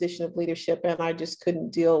had a position of leadership, and I just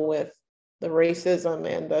couldn't deal with the racism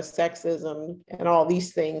and the sexism and all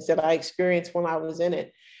these things that I experienced when I was in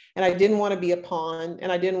it. And I didn't want to be a pawn,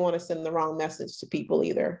 and I didn't want to send the wrong message to people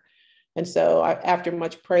either. And so after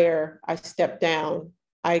much prayer, I stepped down.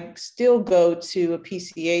 I still go to a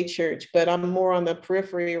PCA church, but I'm more on the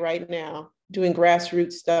periphery right now, doing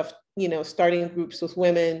grassroots stuff, starting groups with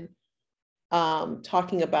women,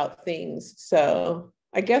 talking about things. So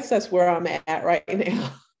I guess that's where I'm at right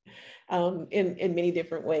now, in many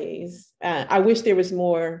different ways. I wish there was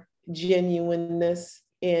more genuineness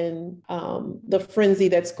in the frenzy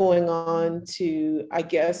that's going on to, I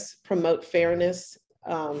guess, promote fairness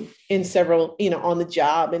in several, on the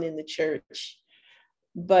job and in the church.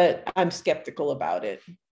 But I'm skeptical about it.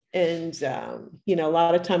 And, a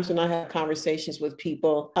lot of times when I have conversations with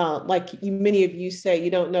people, like many of you say,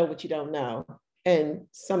 you don't know what you don't know. And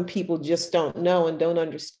some people just don't know and don't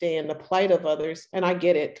understand the plight of others. And I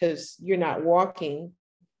get it, because you're not walking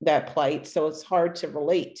that plight. So it's hard to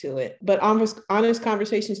relate to it. But honest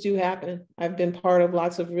conversations do happen. I've been part of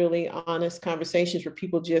lots of really honest conversations where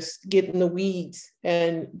people just get in the weeds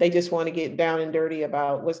and they just want to get down and dirty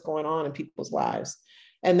about what's going on in people's lives.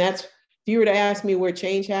 And that's, if you were to ask me where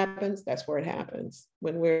change happens, that's where it happens.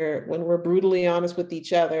 When we're brutally honest with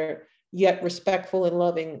each other, yet respectful and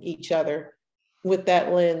loving each other with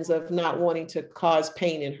that lens of not wanting to cause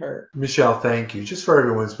pain and hurt. Michelle, thank you. Just for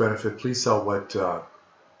everyone's benefit, please tell what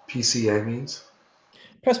PCA means.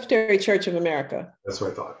 Presbyterian Church of America. That's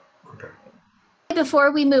what I thought. Okay.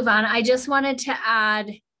 Before we move on, I just wanted to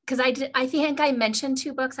add, because I think I mentioned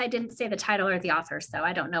 2 books. I didn't say the title or the authors, though.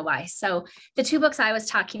 I don't know why. So the 2 books I was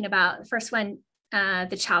talking about, the first one,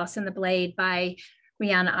 The Chalice and the Blade by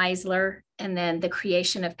Rihanna Eisler, and then The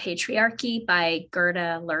Creation of Patriarchy by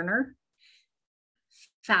Gerda Lerner.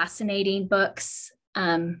 Fascinating books.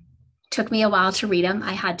 Took me a while to read them.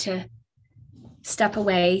 I had to step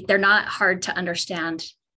away. They're not hard to understand.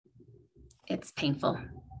 It's painful.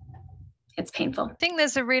 It's painful. I think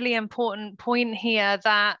there's a really important point here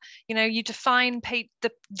that, you know, you define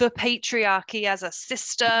the patriarchy as a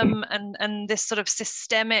system and this sort of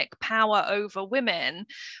systemic power over women,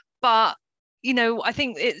 but you know, I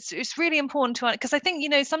think it's really important to, because I think, you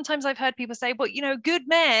know, sometimes I've heard people say, but, you know, good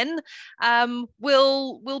men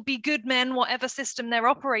will be good men, whatever system they're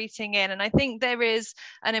operating in. And I think there is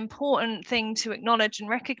an important thing to acknowledge and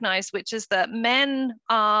recognize, which is that men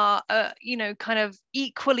are, you know, kind of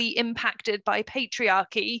equally impacted by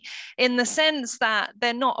patriarchy in the sense that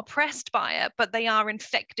they're not oppressed by it, but they are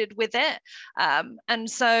infected with it. And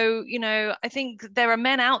so, you know, I think there are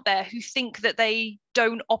men out there who think that they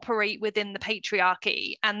don't operate within the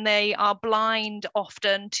patriarchy, and they are blind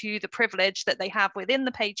often to the privilege that they have within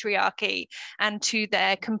the patriarchy and to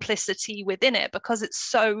their complicity within it, because it's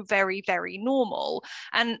so very, very normal.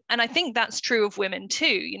 And I think that's true of women too,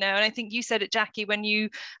 you know, and I think you said it, Jackie, when you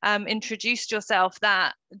introduced yourself,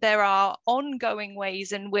 that there are ongoing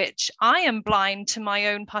ways in which I am blind to my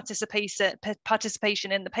own participation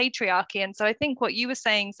in the patriarchy. And so I think what you were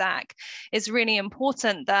saying, Zach, is really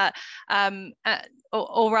important, that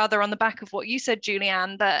or rather on the back of what you said,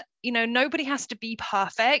 Julianne, that, you know, nobody has to be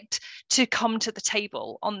perfect to come to the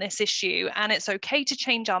table on this issue. And it's okay to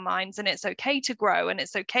change our minds, and it's okay to grow, and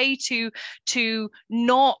it's okay to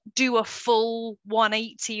not do a full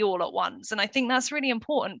 180 all at once. And I think that's really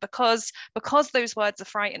important, because those words are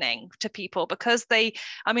frightening to people, because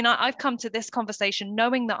I've come to this conversation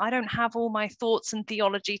knowing that I don't have all my thoughts and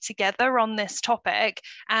theology together on this topic,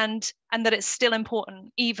 and that it's still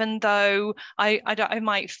important, even though I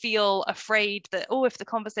might feel afraid that, oh, if the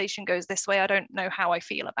conversation goes this way, I don't know how I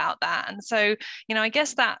feel about that. And so, you know, I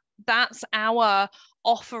guess that's our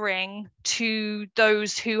offering to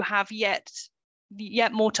those who have yet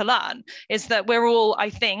more to learn, is that we're all, I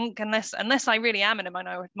think, unless I really am in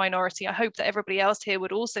a minority, I hope that everybody else here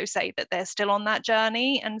would also say that they're still on that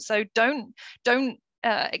journey. And so don't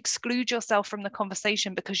exclude yourself from the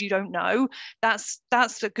conversation because you don't know. That's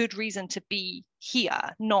a good reason to be here,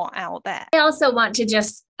 not out there. I also want to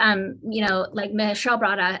just, you know, like Michelle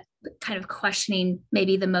brought up, kind of questioning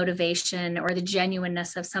maybe the motivation or the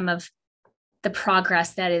genuineness of some of the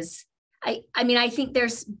progress that is, I mean, I think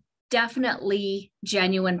there's definitely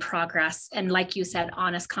genuine progress, and like you said,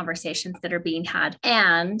 honest conversations that are being had.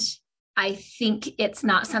 And I think it's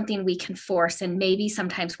not something we can force, and maybe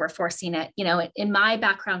sometimes we're forcing it. You know, in my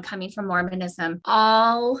background coming from Mormonism,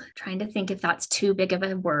 trying to think if that's too big of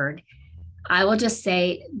a word, I will just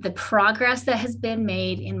say the progress that has been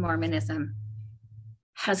made in Mormonism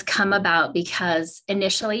has come about because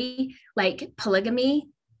initially, like polygamy,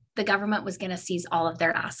 the government was going to seize all of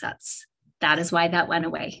their assets. That is why that went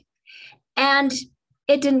away. And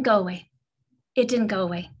it didn't go away. It didn't go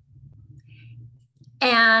away.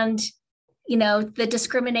 And, you know, the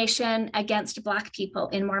discrimination against Black people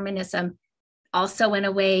in Mormonism also went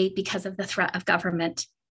away because of the threat of government.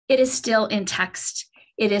 It is still in text.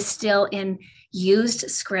 It is still in used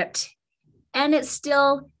script. And it's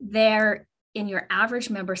still there in your average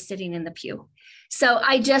member sitting in the pew. So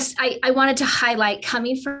I wanted to highlight,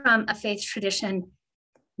 coming from a faith tradition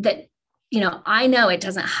that, you know, I know it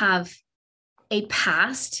doesn't have a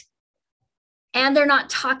past, and they're not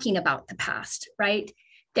talking about the past, right?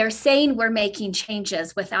 They're saying we're making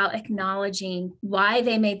changes without acknowledging why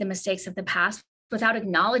they made the mistakes of the past, without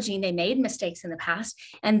acknowledging they made mistakes in the past,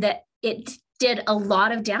 and that it did a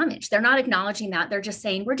lot of damage. They're not acknowledging that. They're just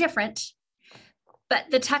saying we're different, but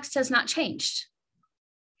the text has not changed.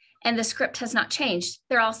 And the script has not changed.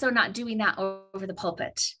 They're also not doing that over the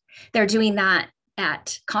pulpit. They're doing that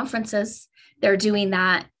at conferences. They're doing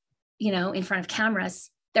that, you know, in front of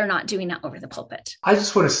cameras. they're not doing that over the pulpit. I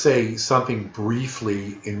just want to say something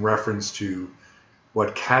briefly in reference to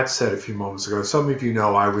what Kat said a few moments ago. Some of you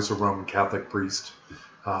know I was a Roman Catholic priest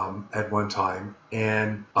at one time,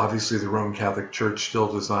 and obviously the Roman Catholic Church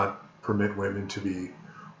still does not permit women to be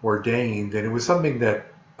ordained, and it was something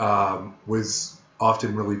that was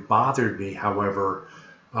often really bothered me. However,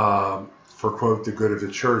 for quote the good of the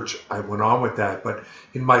church, I went on with that. But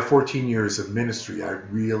in my 14 years of ministry, I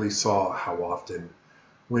really saw how often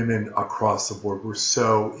women across the board were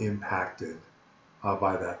so impacted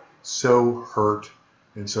by that, so hurt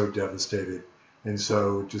and so devastated and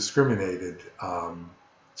so discriminated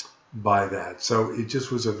by that. So it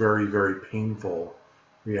just was a very, very painful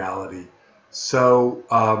reality. So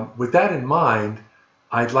with that in mind,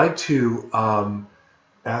 I'd like to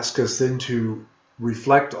ask us then to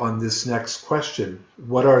reflect on this next question.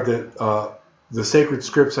 What are the sacred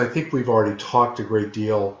scripts? I think we've already talked a great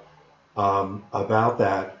deal about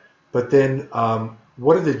that. But then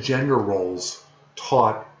what are the gender roles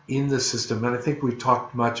taught in the system? And I think we've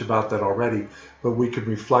talked much about that already, but we could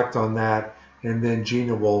reflect on that. And then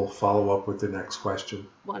Gina will follow up with the next question.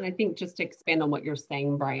 Well, and I think just to expand on what you're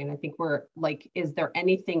saying, Brian, I think we're like, is there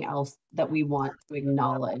anything else that we want to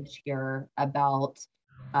acknowledge here about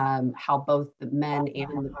how both the men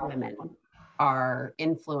and the women are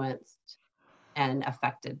influenced and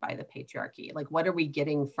affected by the patriarchy? Like, what are we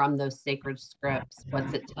getting from those sacred scripts?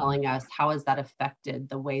 What's it telling us? How has that affected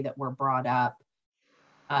the way that we're brought up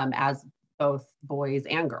as both boys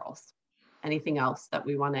and girls? Anything else that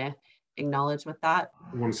we want to acknowledge with that?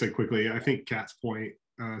 I want to say quickly, I think Kat's point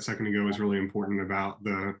a second ago is really important about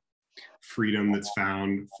the freedom that's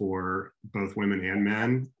found for both women and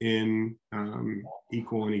men in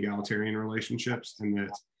equal and egalitarian relationships, and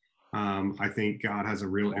that I think God has a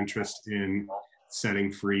real interest in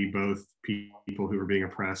setting free both people who are being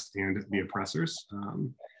oppressed and the oppressors.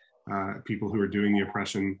 People who are doing the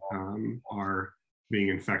oppression are being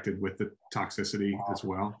infected with the toxicity as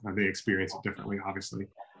well. They experience it differently, obviously.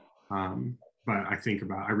 But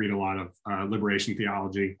I read a lot of liberation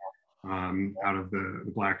theology out of the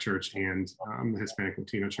Black church and the Hispanic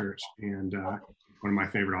Latino church. And one of my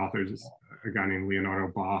favorite authors is a guy named Leonardo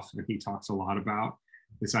Boff, and he talks a lot about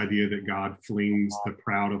this idea that God flings the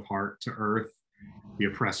proud of heart to earth. The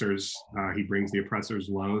oppressors, he brings the oppressors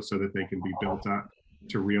low so that they can be built up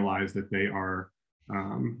to realize that they are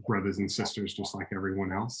brothers and sisters just like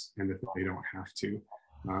everyone else, and that they don't have to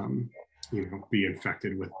be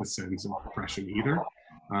infected with the sins of oppression either.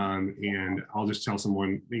 And I'll just tell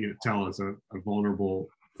someone, tell as a vulnerable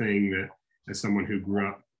thing, that as someone who grew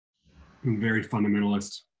up in a very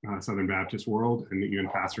fundamentalist Southern Baptist world, and even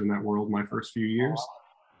pastored in that world my first few years,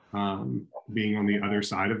 being on the other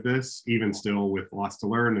side of this, even still with lots to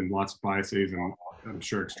learn and lots of biases and I'm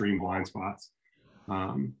sure extreme blind spots,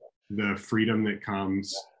 the freedom that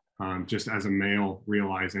comes just as a male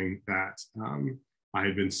realizing that I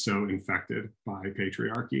had been so infected by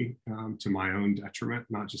patriarchy to my own detriment,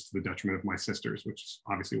 not just to the detriment of my sisters, which is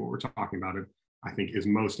obviously what we're talking about, and I think is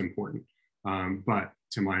most important, but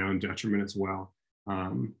to my own detriment as well,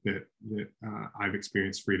 that I've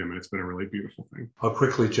experienced freedom, and it's been a really beautiful thing. I'll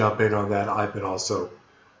quickly jump in on that. I've been also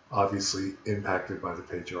obviously impacted by the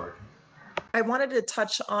patriarchy. I wanted to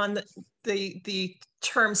touch on the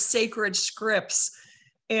term sacred scripts,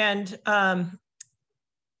 and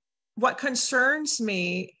what concerns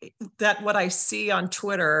me, that what I see on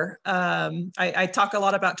Twitter, I talk a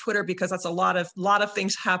lot about Twitter because that's a lot of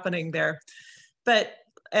things happening there. But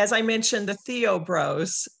as I mentioned, the Theo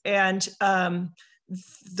Bros, and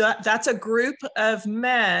that's a group of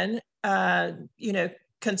men,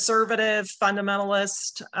 conservative,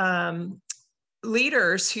 fundamentalist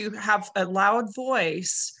leaders who have a loud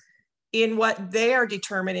voice in what they are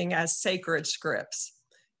determining as sacred scripts.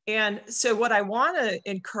 And so what I want to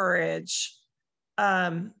encourage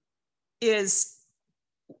is,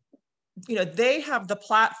 they have the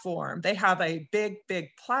platform, they have a big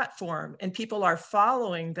platform, and people are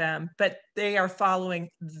following them, but they are following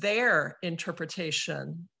their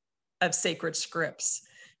interpretation of sacred scripts.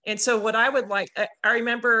 And so what I would like, I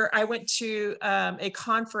remember I went to a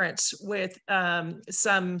conference with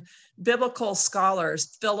some biblical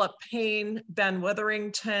scholars, Philip Payne, Ben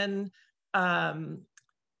Witherington,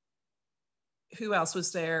 who else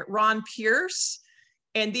was there? Ron Pierce.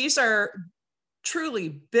 And these are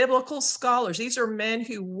truly biblical scholars. These are men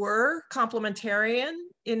who were complementarian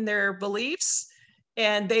in their beliefs,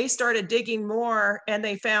 and they started digging more, and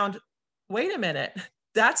they found, wait a minute,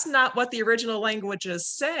 that's not what the original languages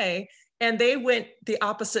say. And they went the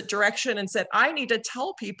opposite direction and said, I need to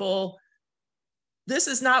tell people this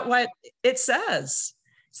is not what it says.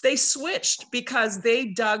 They switched because they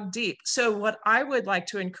dug deep. So what I would like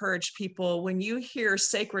to encourage people, when you hear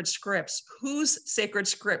sacred scripts, whose sacred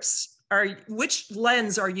scripts which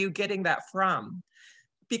lens are you getting that from?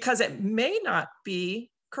 Because it may not be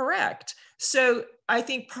correct. So I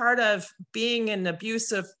think part of being in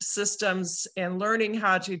abusive systems and learning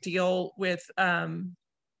how to deal with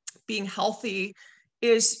being healthy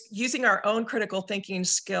is using our own critical thinking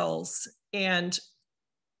skills and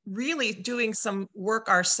really doing some work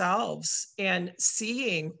ourselves and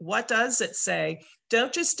seeing what does it say.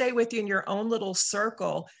 Don't just stay within your own little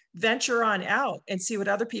circle, venture on out and see what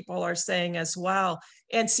other people are saying as well,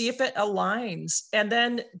 and see if it aligns. And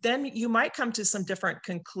then you might come to some different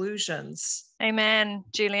conclusions. Amen,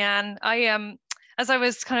 Julianne. As I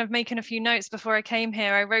was kind of making a few notes before I came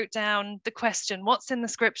here, I wrote down the question, what's in the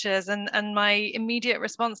scriptures? And my immediate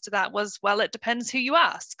response to that was, well, it depends who you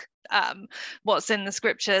ask. What's in the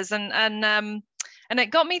scriptures, and it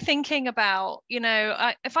got me thinking about,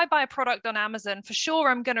 if I buy a product on Amazon, for sure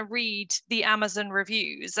I'm going to read the Amazon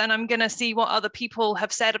reviews, and I'm going to see what other people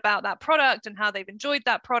have said about that product and how they've enjoyed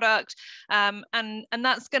that product, and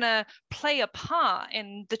that's going to play a part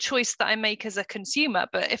in the choice that I make as a consumer.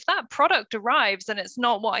 But if that product arrives and it's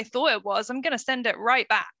not what I thought it was, I'm going to send it right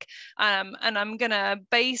back, and I'm going to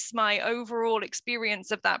base my overall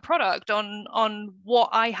experience of that product on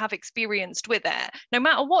what I have experienced with it, no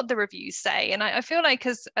matter what the reviews say. And I feel like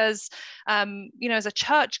as a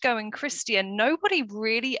church-going Christian, nobody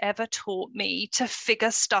really ever taught me to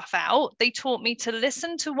figure stuff out. They taught me to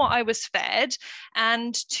listen to what I was fed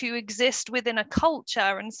and to exist within a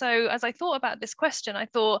culture. And so as I thought about this question, I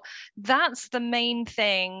thought that's the main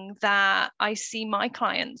thing that I see my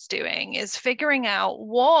clients doing, is figuring out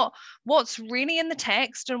what's really in the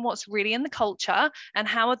text and what's really in the culture, and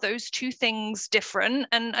how are those two things different.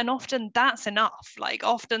 And often that's enough. Like,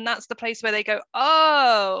 often that's the place where they go,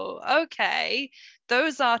 oh, okay,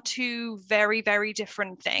 those are two very, very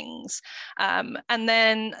different things. And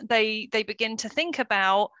then they begin to think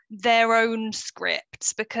about their own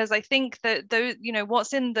scripts, because I think that those,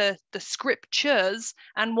 what's in the scriptures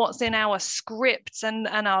and what's in our scripts and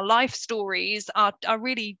our life stories are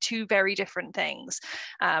really two very different things.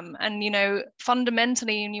 And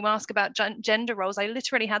fundamentally, when you ask about gender roles, I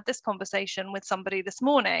literally had this conversation with somebody this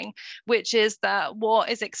morning, which is that what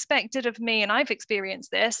is expected of me, and I've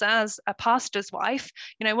experienced this as a pastor's wife,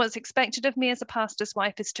 what's expected of me as a pastor's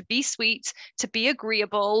wife is to be sweet, to be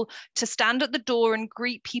agreeable, to stand at the door and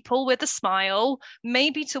greet people with a smile,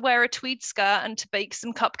 maybe to wear a tweed skirt and to bake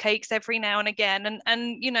some cupcakes every now and again. And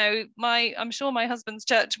I'm sure my husband's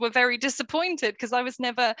church were very disappointed, because I was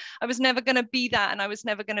never going to be that, and I was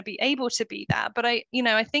never going to be able to be that. But I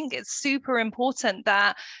think it's super important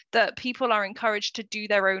that people are encouraged to do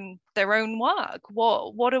their own work.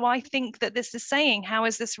 What do I think that this is saying? How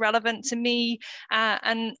is this relevant to me?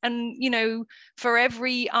 And for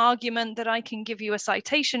every argument that I can give you a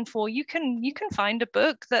citation for, you can find a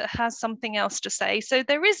book that has something else to say. So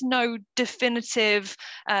there is no definitive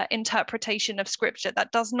interpretation of scripture.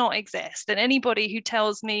 That does not exist. And anybody who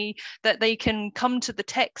tells me that they can come to the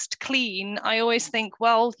text clean, I always think,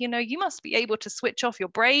 well, you must be able to switch off your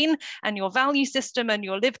brain and your value system and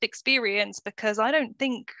your lived experience, because I don't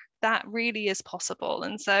think that really is possible.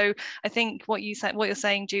 And so I think what you're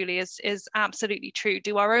saying, Julie, is absolutely true.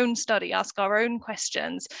 Do our own study, ask our own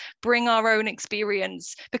questions, bring our own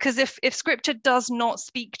experience. Because if scripture does not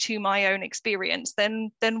speak to my own experience,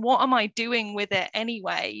 then what am I doing with it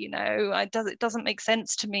anyway? It doesn't make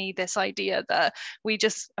sense to me, this idea that we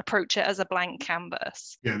just approach it as a blank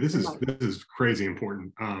canvas. Yeah, this is crazy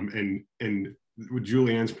important. And with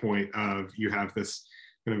Julianne's point of, you have this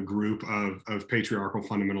kind of group of patriarchal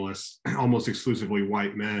fundamentalists, almost exclusively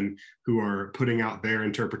white men, who are putting out their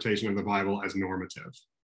interpretation of the Bible as normative,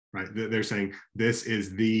 right? They're saying this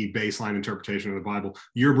is the baseline interpretation of the Bible.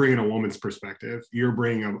 You're bringing a woman's perspective. You're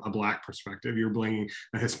bringing a Black perspective. You're bringing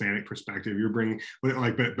a Hispanic perspective. You're bringing,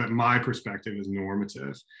 but my perspective is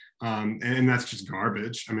normative. And that's just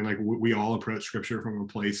garbage. I mean, we all approach scripture from a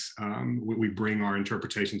place, we bring our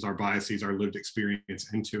interpretations, our biases, our lived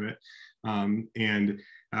experience into it.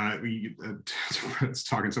 It's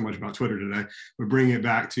talking so much about Twitter today, but bringing it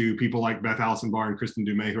back to people like Beth Allison Barr and Kristen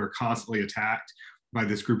Dumais, who are constantly attacked by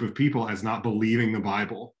this group of people as not believing the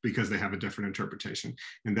Bible because they have a different interpretation.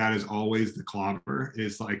 And that is always the clobber,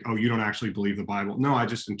 is like, oh, you don't actually believe the Bible. No, I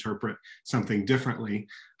just interpret something differently.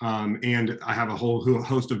 And I have a whole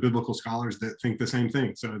host of biblical scholars that think the same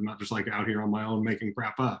thing. So I'm not just out here on my own making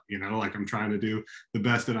crap up, I'm trying to do the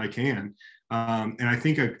best that I can. And I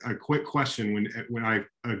think a quick question when I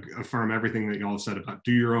affirm everything that y'all said about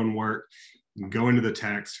do your own work, go into the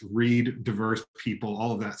text, read diverse people,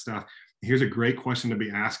 all of that stuff. Here's a great question to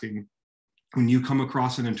be asking. When you come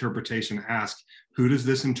across an interpretation, ask, who does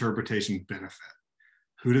this interpretation benefit?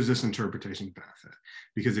 Who does this interpretation benefit?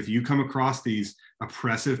 Because if you come across these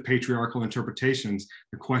oppressive patriarchal interpretations,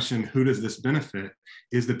 the question, who does this benefit,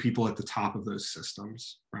 is the people at the top of those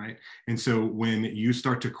systems, right? And so when you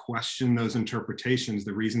start to question those interpretations,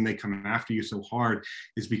 the reason they come after you so hard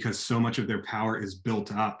is because so much of their power is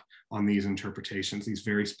built up on these interpretations, these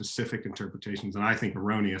very specific interpretations, and I think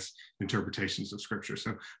erroneous interpretations of scripture.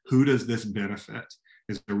 So who does this benefit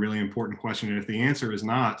is a really important question. And if the answer is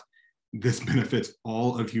not, this benefits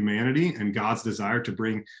all of humanity and God's desire to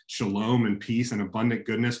bring shalom and peace and abundant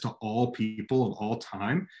goodness to all people of all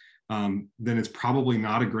time, then it's probably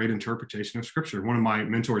not a great interpretation of scripture. One of my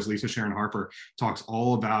mentors, Lisa Sharon Harper, talks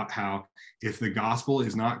all about how if the gospel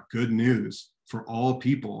is not good news for all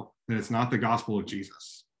people, then it's not the gospel of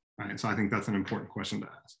Jesus. Right? So I think that's an important question to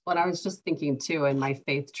ask. Well, I was just thinking too, in my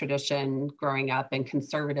faith tradition, growing up in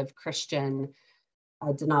conservative Christian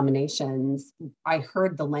denominations, I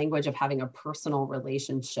heard the language of having a personal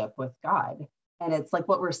relationship with God. And it's like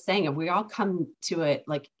what we're saying, if we all come to it,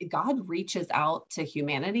 like God reaches out to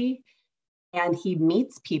humanity and he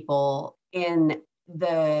meets people in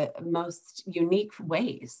the most unique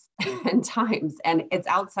ways and times. And it's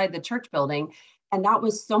outside the church building. And that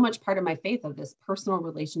was so much part of my faith, of this personal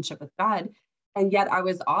relationship with God. And yet I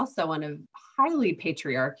was also in a highly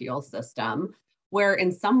patriarchal system where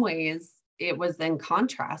in some ways it was in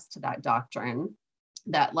contrast to that doctrine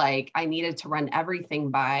that like I needed to run everything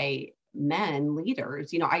by men,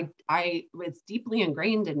 leaders. You know, I was deeply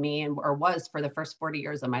ingrained in me, and or was for the first 40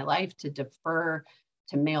 years of my life, to defer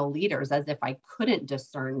to male leaders as if I couldn't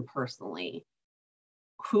discern personally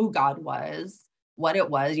who God was, what it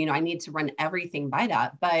was. You know, I need to run everything by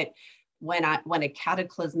that. But when a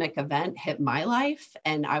cataclysmic event hit my life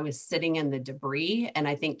and I was sitting in the debris, and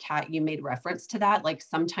I think Kat, you made reference to that, like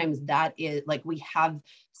sometimes that is like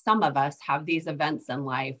some of us have these events in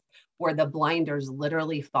life where the blinders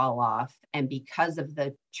literally fall off. And because of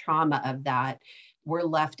the trauma of that, we're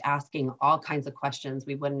left asking all kinds of questions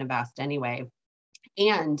we wouldn't have asked anyway.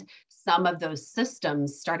 And some of those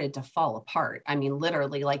systems started to fall apart. I mean,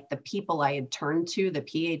 literally, like the people I had turned to, the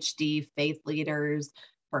PhD faith leaders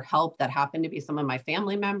for help that happened to be some of my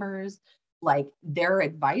family members, like their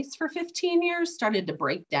advice for 15 years started to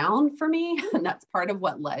break down for me. And that's part of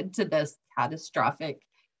what led to this catastrophic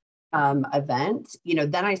event. You know,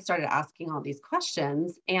 then I started asking all these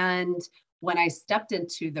questions. And when I stepped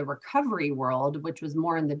into the recovery world, which was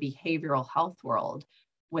more in the behavioral health world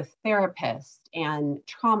with therapists and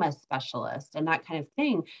trauma specialists and that kind of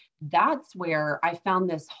thing, that's where I found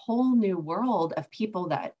this whole new world of people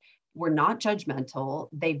that were not judgmental.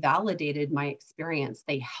 They validated my experience.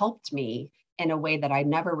 They helped me in a way that I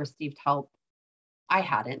never received help. I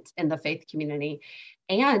hadn't in the faith community.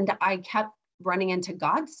 And I kept running into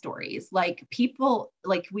God stories, like people,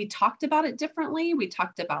 like we talked about it differently. We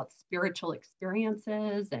talked about spiritual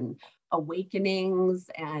experiences and awakenings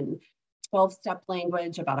and 12-step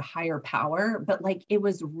language about a higher power, but like it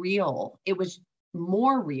was real. It was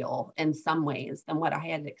more real in some ways than what I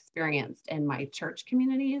had experienced in my church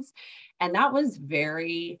communities. And that was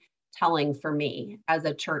very telling for me as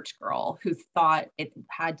a church girl who thought it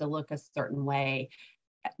had to look a certain way.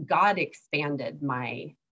 God expanded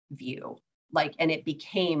my view, like, and it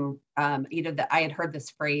became, that I had heard this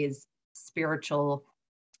phrase, spiritual,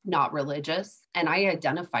 not religious. And I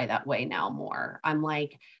identify that way now more. I'm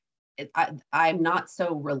like, I'm not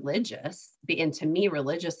so religious. And to me,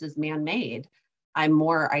 religious is man-made.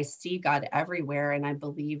 I see God everywhere, and I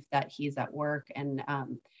believe that he's at work. And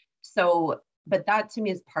but that to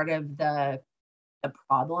me is part of the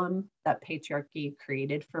problem that patriarchy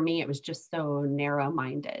created for me. It was just so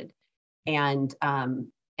narrow-minded and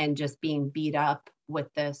just being beat up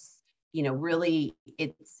with this, really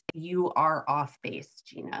you are off base,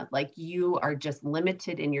 Gina, like you are just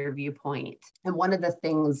limited in your viewpoint. And one of the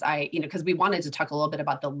things because we wanted to talk a little bit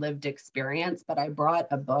about the lived experience, but I brought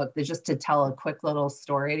a book just to tell a quick little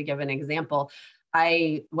story to give an example.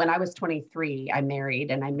 When I was 23, I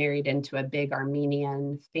married into a big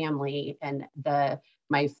Armenian family. And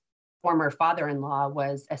my former father-in-law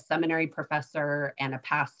was a seminary professor and a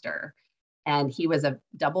pastor. And he was a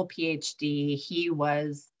double PhD. He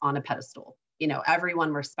was on a pedestal.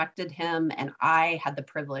 Everyone respected him. And I had the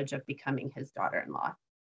privilege of becoming his daughter-in-law.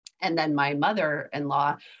 And then my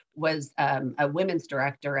mother-in-law was a women's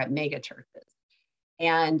director at mega churches.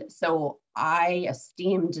 And so I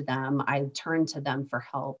esteemed them. I turned to them for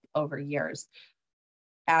help over years.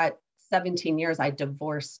 At 17 years, I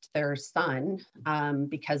divorced their son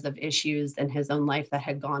because of issues in his own life that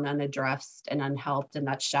had gone unaddressed and unhelped, and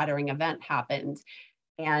that shattering event happened.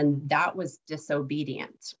 And that was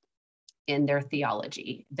disobedient in their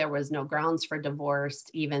theology. There was no grounds for divorce,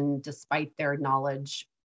 even despite their knowledge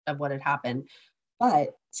of what had happened. But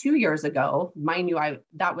 2 years ago, mind you,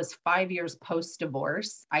 that was 5 years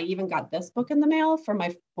post-divorce. I even got this book in the mail from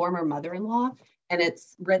my former mother-in-law, and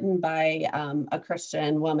it's written by a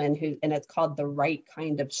Christian woman and it's called The Right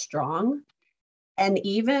Kind of Strong. And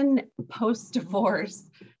even post-divorce,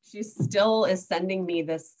 she still is sending me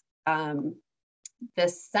this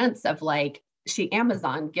sense of like, she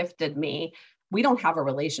Amazon gifted me. We don't have a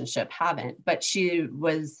relationship, haven't, but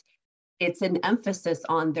it's an emphasis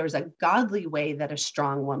on there's a godly way that a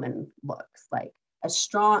strong woman looks. Like a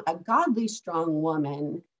godly strong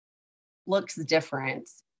woman looks different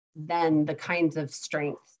than the kinds of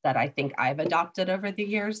strengths that I think I've adopted over the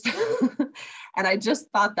years. And I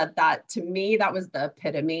just thought that to me, that was the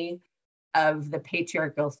epitome of the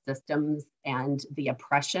patriarchal systems and the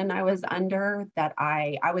oppression I was under, that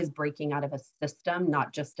I was breaking out of a system,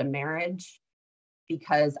 not just a marriage,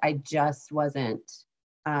 because I just wasn't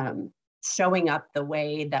showing up the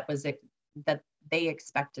way that they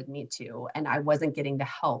expected me to. And I wasn't getting the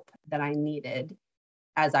help that I needed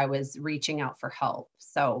as I was reaching out for help.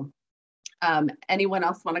 So anyone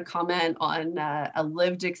else want to comment on a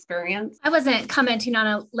lived experience? I wasn't commenting on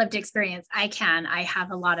a lived experience. I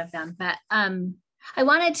have a lot of them, but I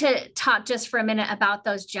wanted to talk just for a minute about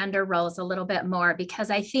those gender roles a little bit more,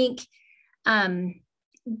 because I think Gerda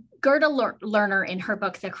Lerner in her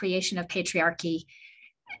book, The Creation of Patriarchy,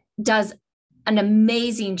 does an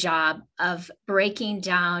amazing job of breaking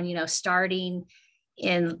down, starting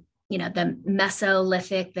in, the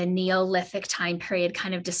Mesolithic, the Neolithic time period,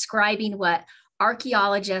 kind of describing what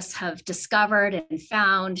archaeologists have discovered and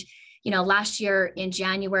found. Last year in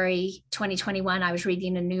January 2021, I was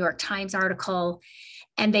reading a New York Times article,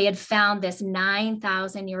 and they had found this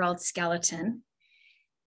 9,000-year-old skeleton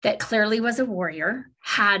that clearly was a warrior,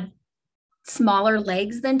 had smaller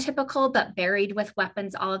legs than typical, but buried with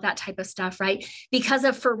weapons, all of that type of stuff, right? Because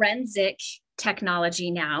of forensic technology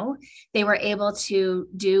now, they were able to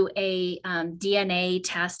do a DNA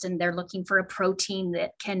test, and they're looking for a protein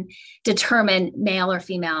that can determine male or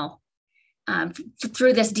female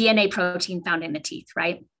through this DNA protein found in the teeth,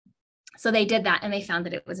 right? So they did that, and they found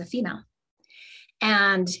that it was a female.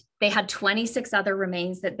 And they had 26 other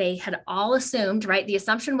remains that they had all assumed, right? The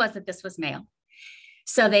assumption was that this was male.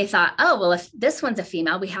 So they thought, oh, well, if this one's a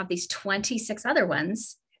female, we have these 26 other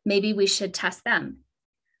ones, maybe we should test them.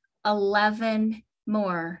 11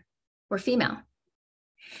 more were female.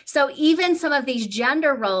 So even some of these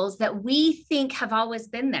gender roles that we think have always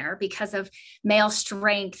been there because of male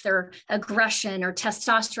strength or aggression or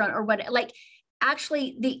testosterone or what, like,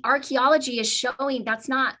 actually the archaeology is showing that's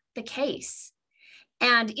not the case.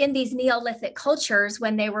 And in these Neolithic cultures,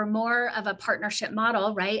 when they were more of a partnership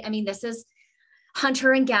model, right? I mean, this is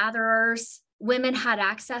hunter and gatherers. Women had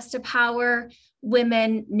access to power.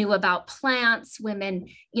 Women knew about plants. Women,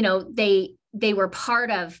 they were part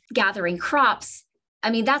of gathering crops. I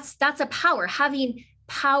mean, that's a power. Having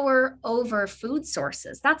power over food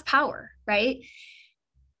sources, that's power, right?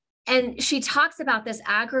 And she talks about this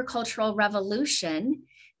agricultural revolution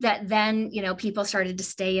that then, people started to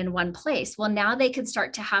stay in one place. Well, now they could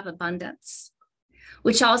start to have abundance,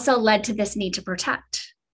 which also led to this need to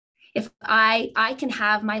protect. If I can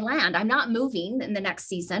have my land, I'm not moving in the next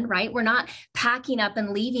season, right? We're not packing up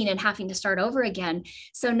and leaving and having to start over again.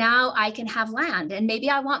 So now I can have land, and maybe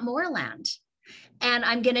I want more land, and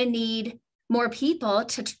I'm going to need more people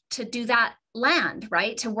to do that land,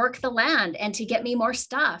 right? To work the land and to get me more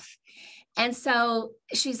stuff. And so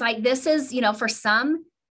she's like, this is, for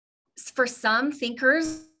some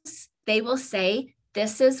thinkers, they will say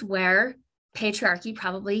this is where patriarchy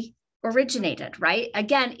probably originated, right?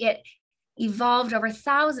 Again, it evolved over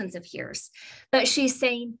thousands of years, but she's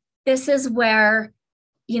saying this is where,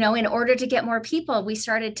 in order to get more people, we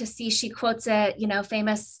started to see, she quotes a,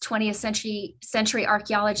 famous 20th century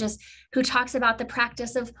archaeologist who talks about the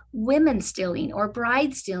practice of women stealing or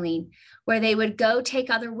bride stealing, where they would go take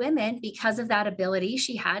other women because of that ability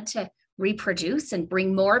she had to reproduce and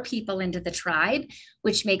bring more people into the tribe,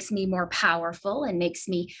 which makes me more powerful and makes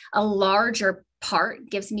me a larger part,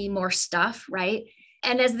 gives me more stuff, right?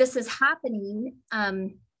 And as this is happening,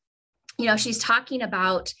 she's talking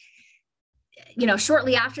about,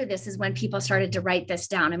 shortly after this is when people started to write this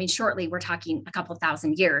down. I mean, shortly, we're talking a couple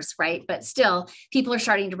thousand years, right? But still, people are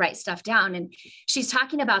starting to write stuff down. And she's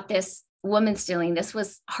talking about this woman stealing. This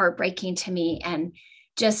was heartbreaking to me, and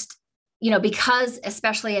just because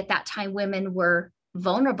especially at that time, women were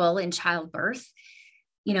vulnerable in childbirth,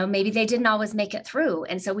 maybe they didn't always make it through.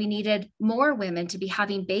 And so we needed more women to be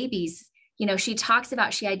having babies. She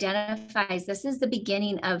identifies this is the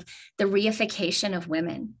beginning of the reification of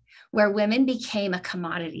women, where women became a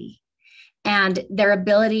commodity and their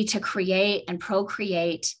ability to create and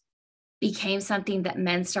procreate became something that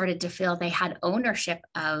men started to feel they had ownership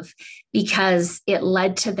of, because it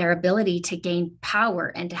led to their ability to gain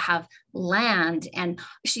power and to have land. And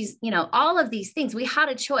all of these things, we had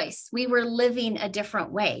a choice. We were living a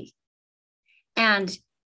different way. And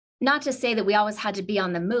not to say that we always had to be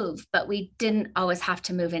on the move, but we didn't always have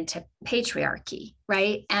to move into patriarchy,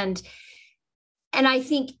 right? And I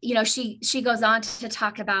think, she goes on to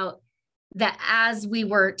talk about that as we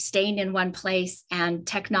were staying in one place and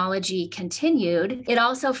technology continued, it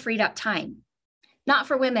also freed up time. Not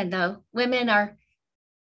for women, though. Women are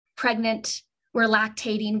pregnant, we're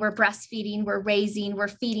lactating, we're breastfeeding, we're raising, we're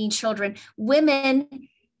feeding children. Women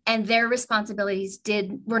and their responsibilities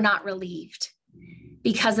were not relieved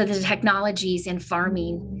because of the technologies in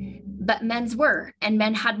farming, but men's were, and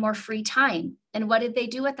men had more free time. And what did they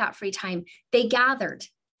do with that free time? They gathered.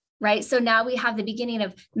 Right. So now we have the beginning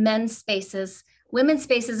of men's spaces. Women's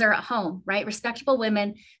spaces are at home, right? Respectable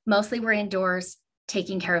women mostly were indoors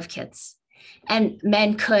taking care of kids. And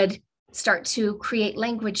men could start to create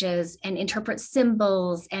languages and interpret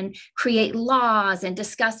symbols and create laws and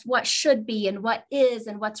discuss what should be and what is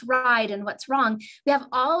and what's right and what's wrong. We have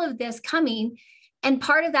all of this coming. And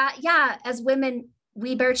part of that, as women,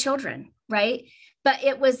 we bear children, right? But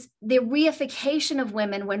it was the reification of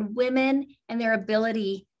women when women and their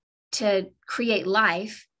ability to create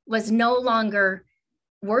life was no longer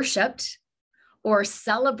worshiped or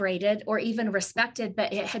celebrated or even respected,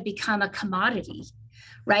 but it had become a commodity,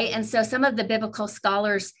 right? And so some of the biblical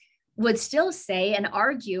scholars would still say and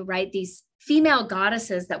argue, right, these female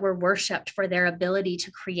goddesses that were worshiped for their ability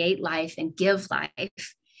to create life and give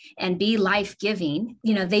life and be life-giving,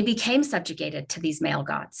 they became subjugated to these male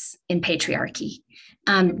gods in patriarchy.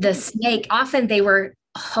 The snake, often they were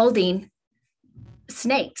holding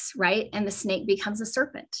snakes, right? And the snake becomes a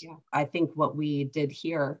serpent. Yeah, I think what we did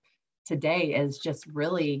here today is just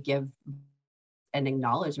really give an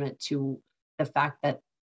acknowledgement to the fact that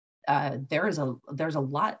there's a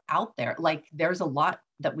lot out there. Like there's a lot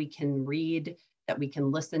that we can read, that we can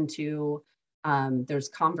listen to. There's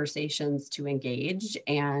conversations to engage,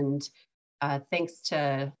 and thanks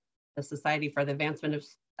to the Society for the Advancement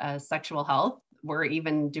of Sexual Health, we're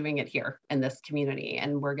even doing it here in this community,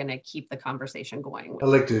 and we're going to keep the conversation going. I'd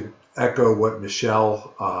like to echo what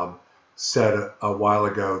Michelle said a while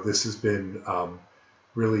ago. This has been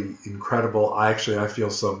really incredible. I feel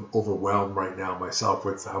some overwhelmed right now myself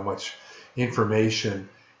with how much information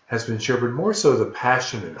has been shared, but more so the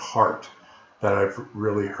passion and heart that I've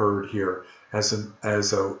really heard here. As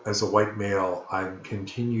a white male, I'm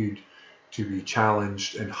continued to be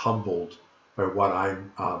challenged and humbled by what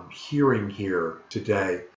I'm hearing here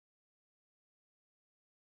today.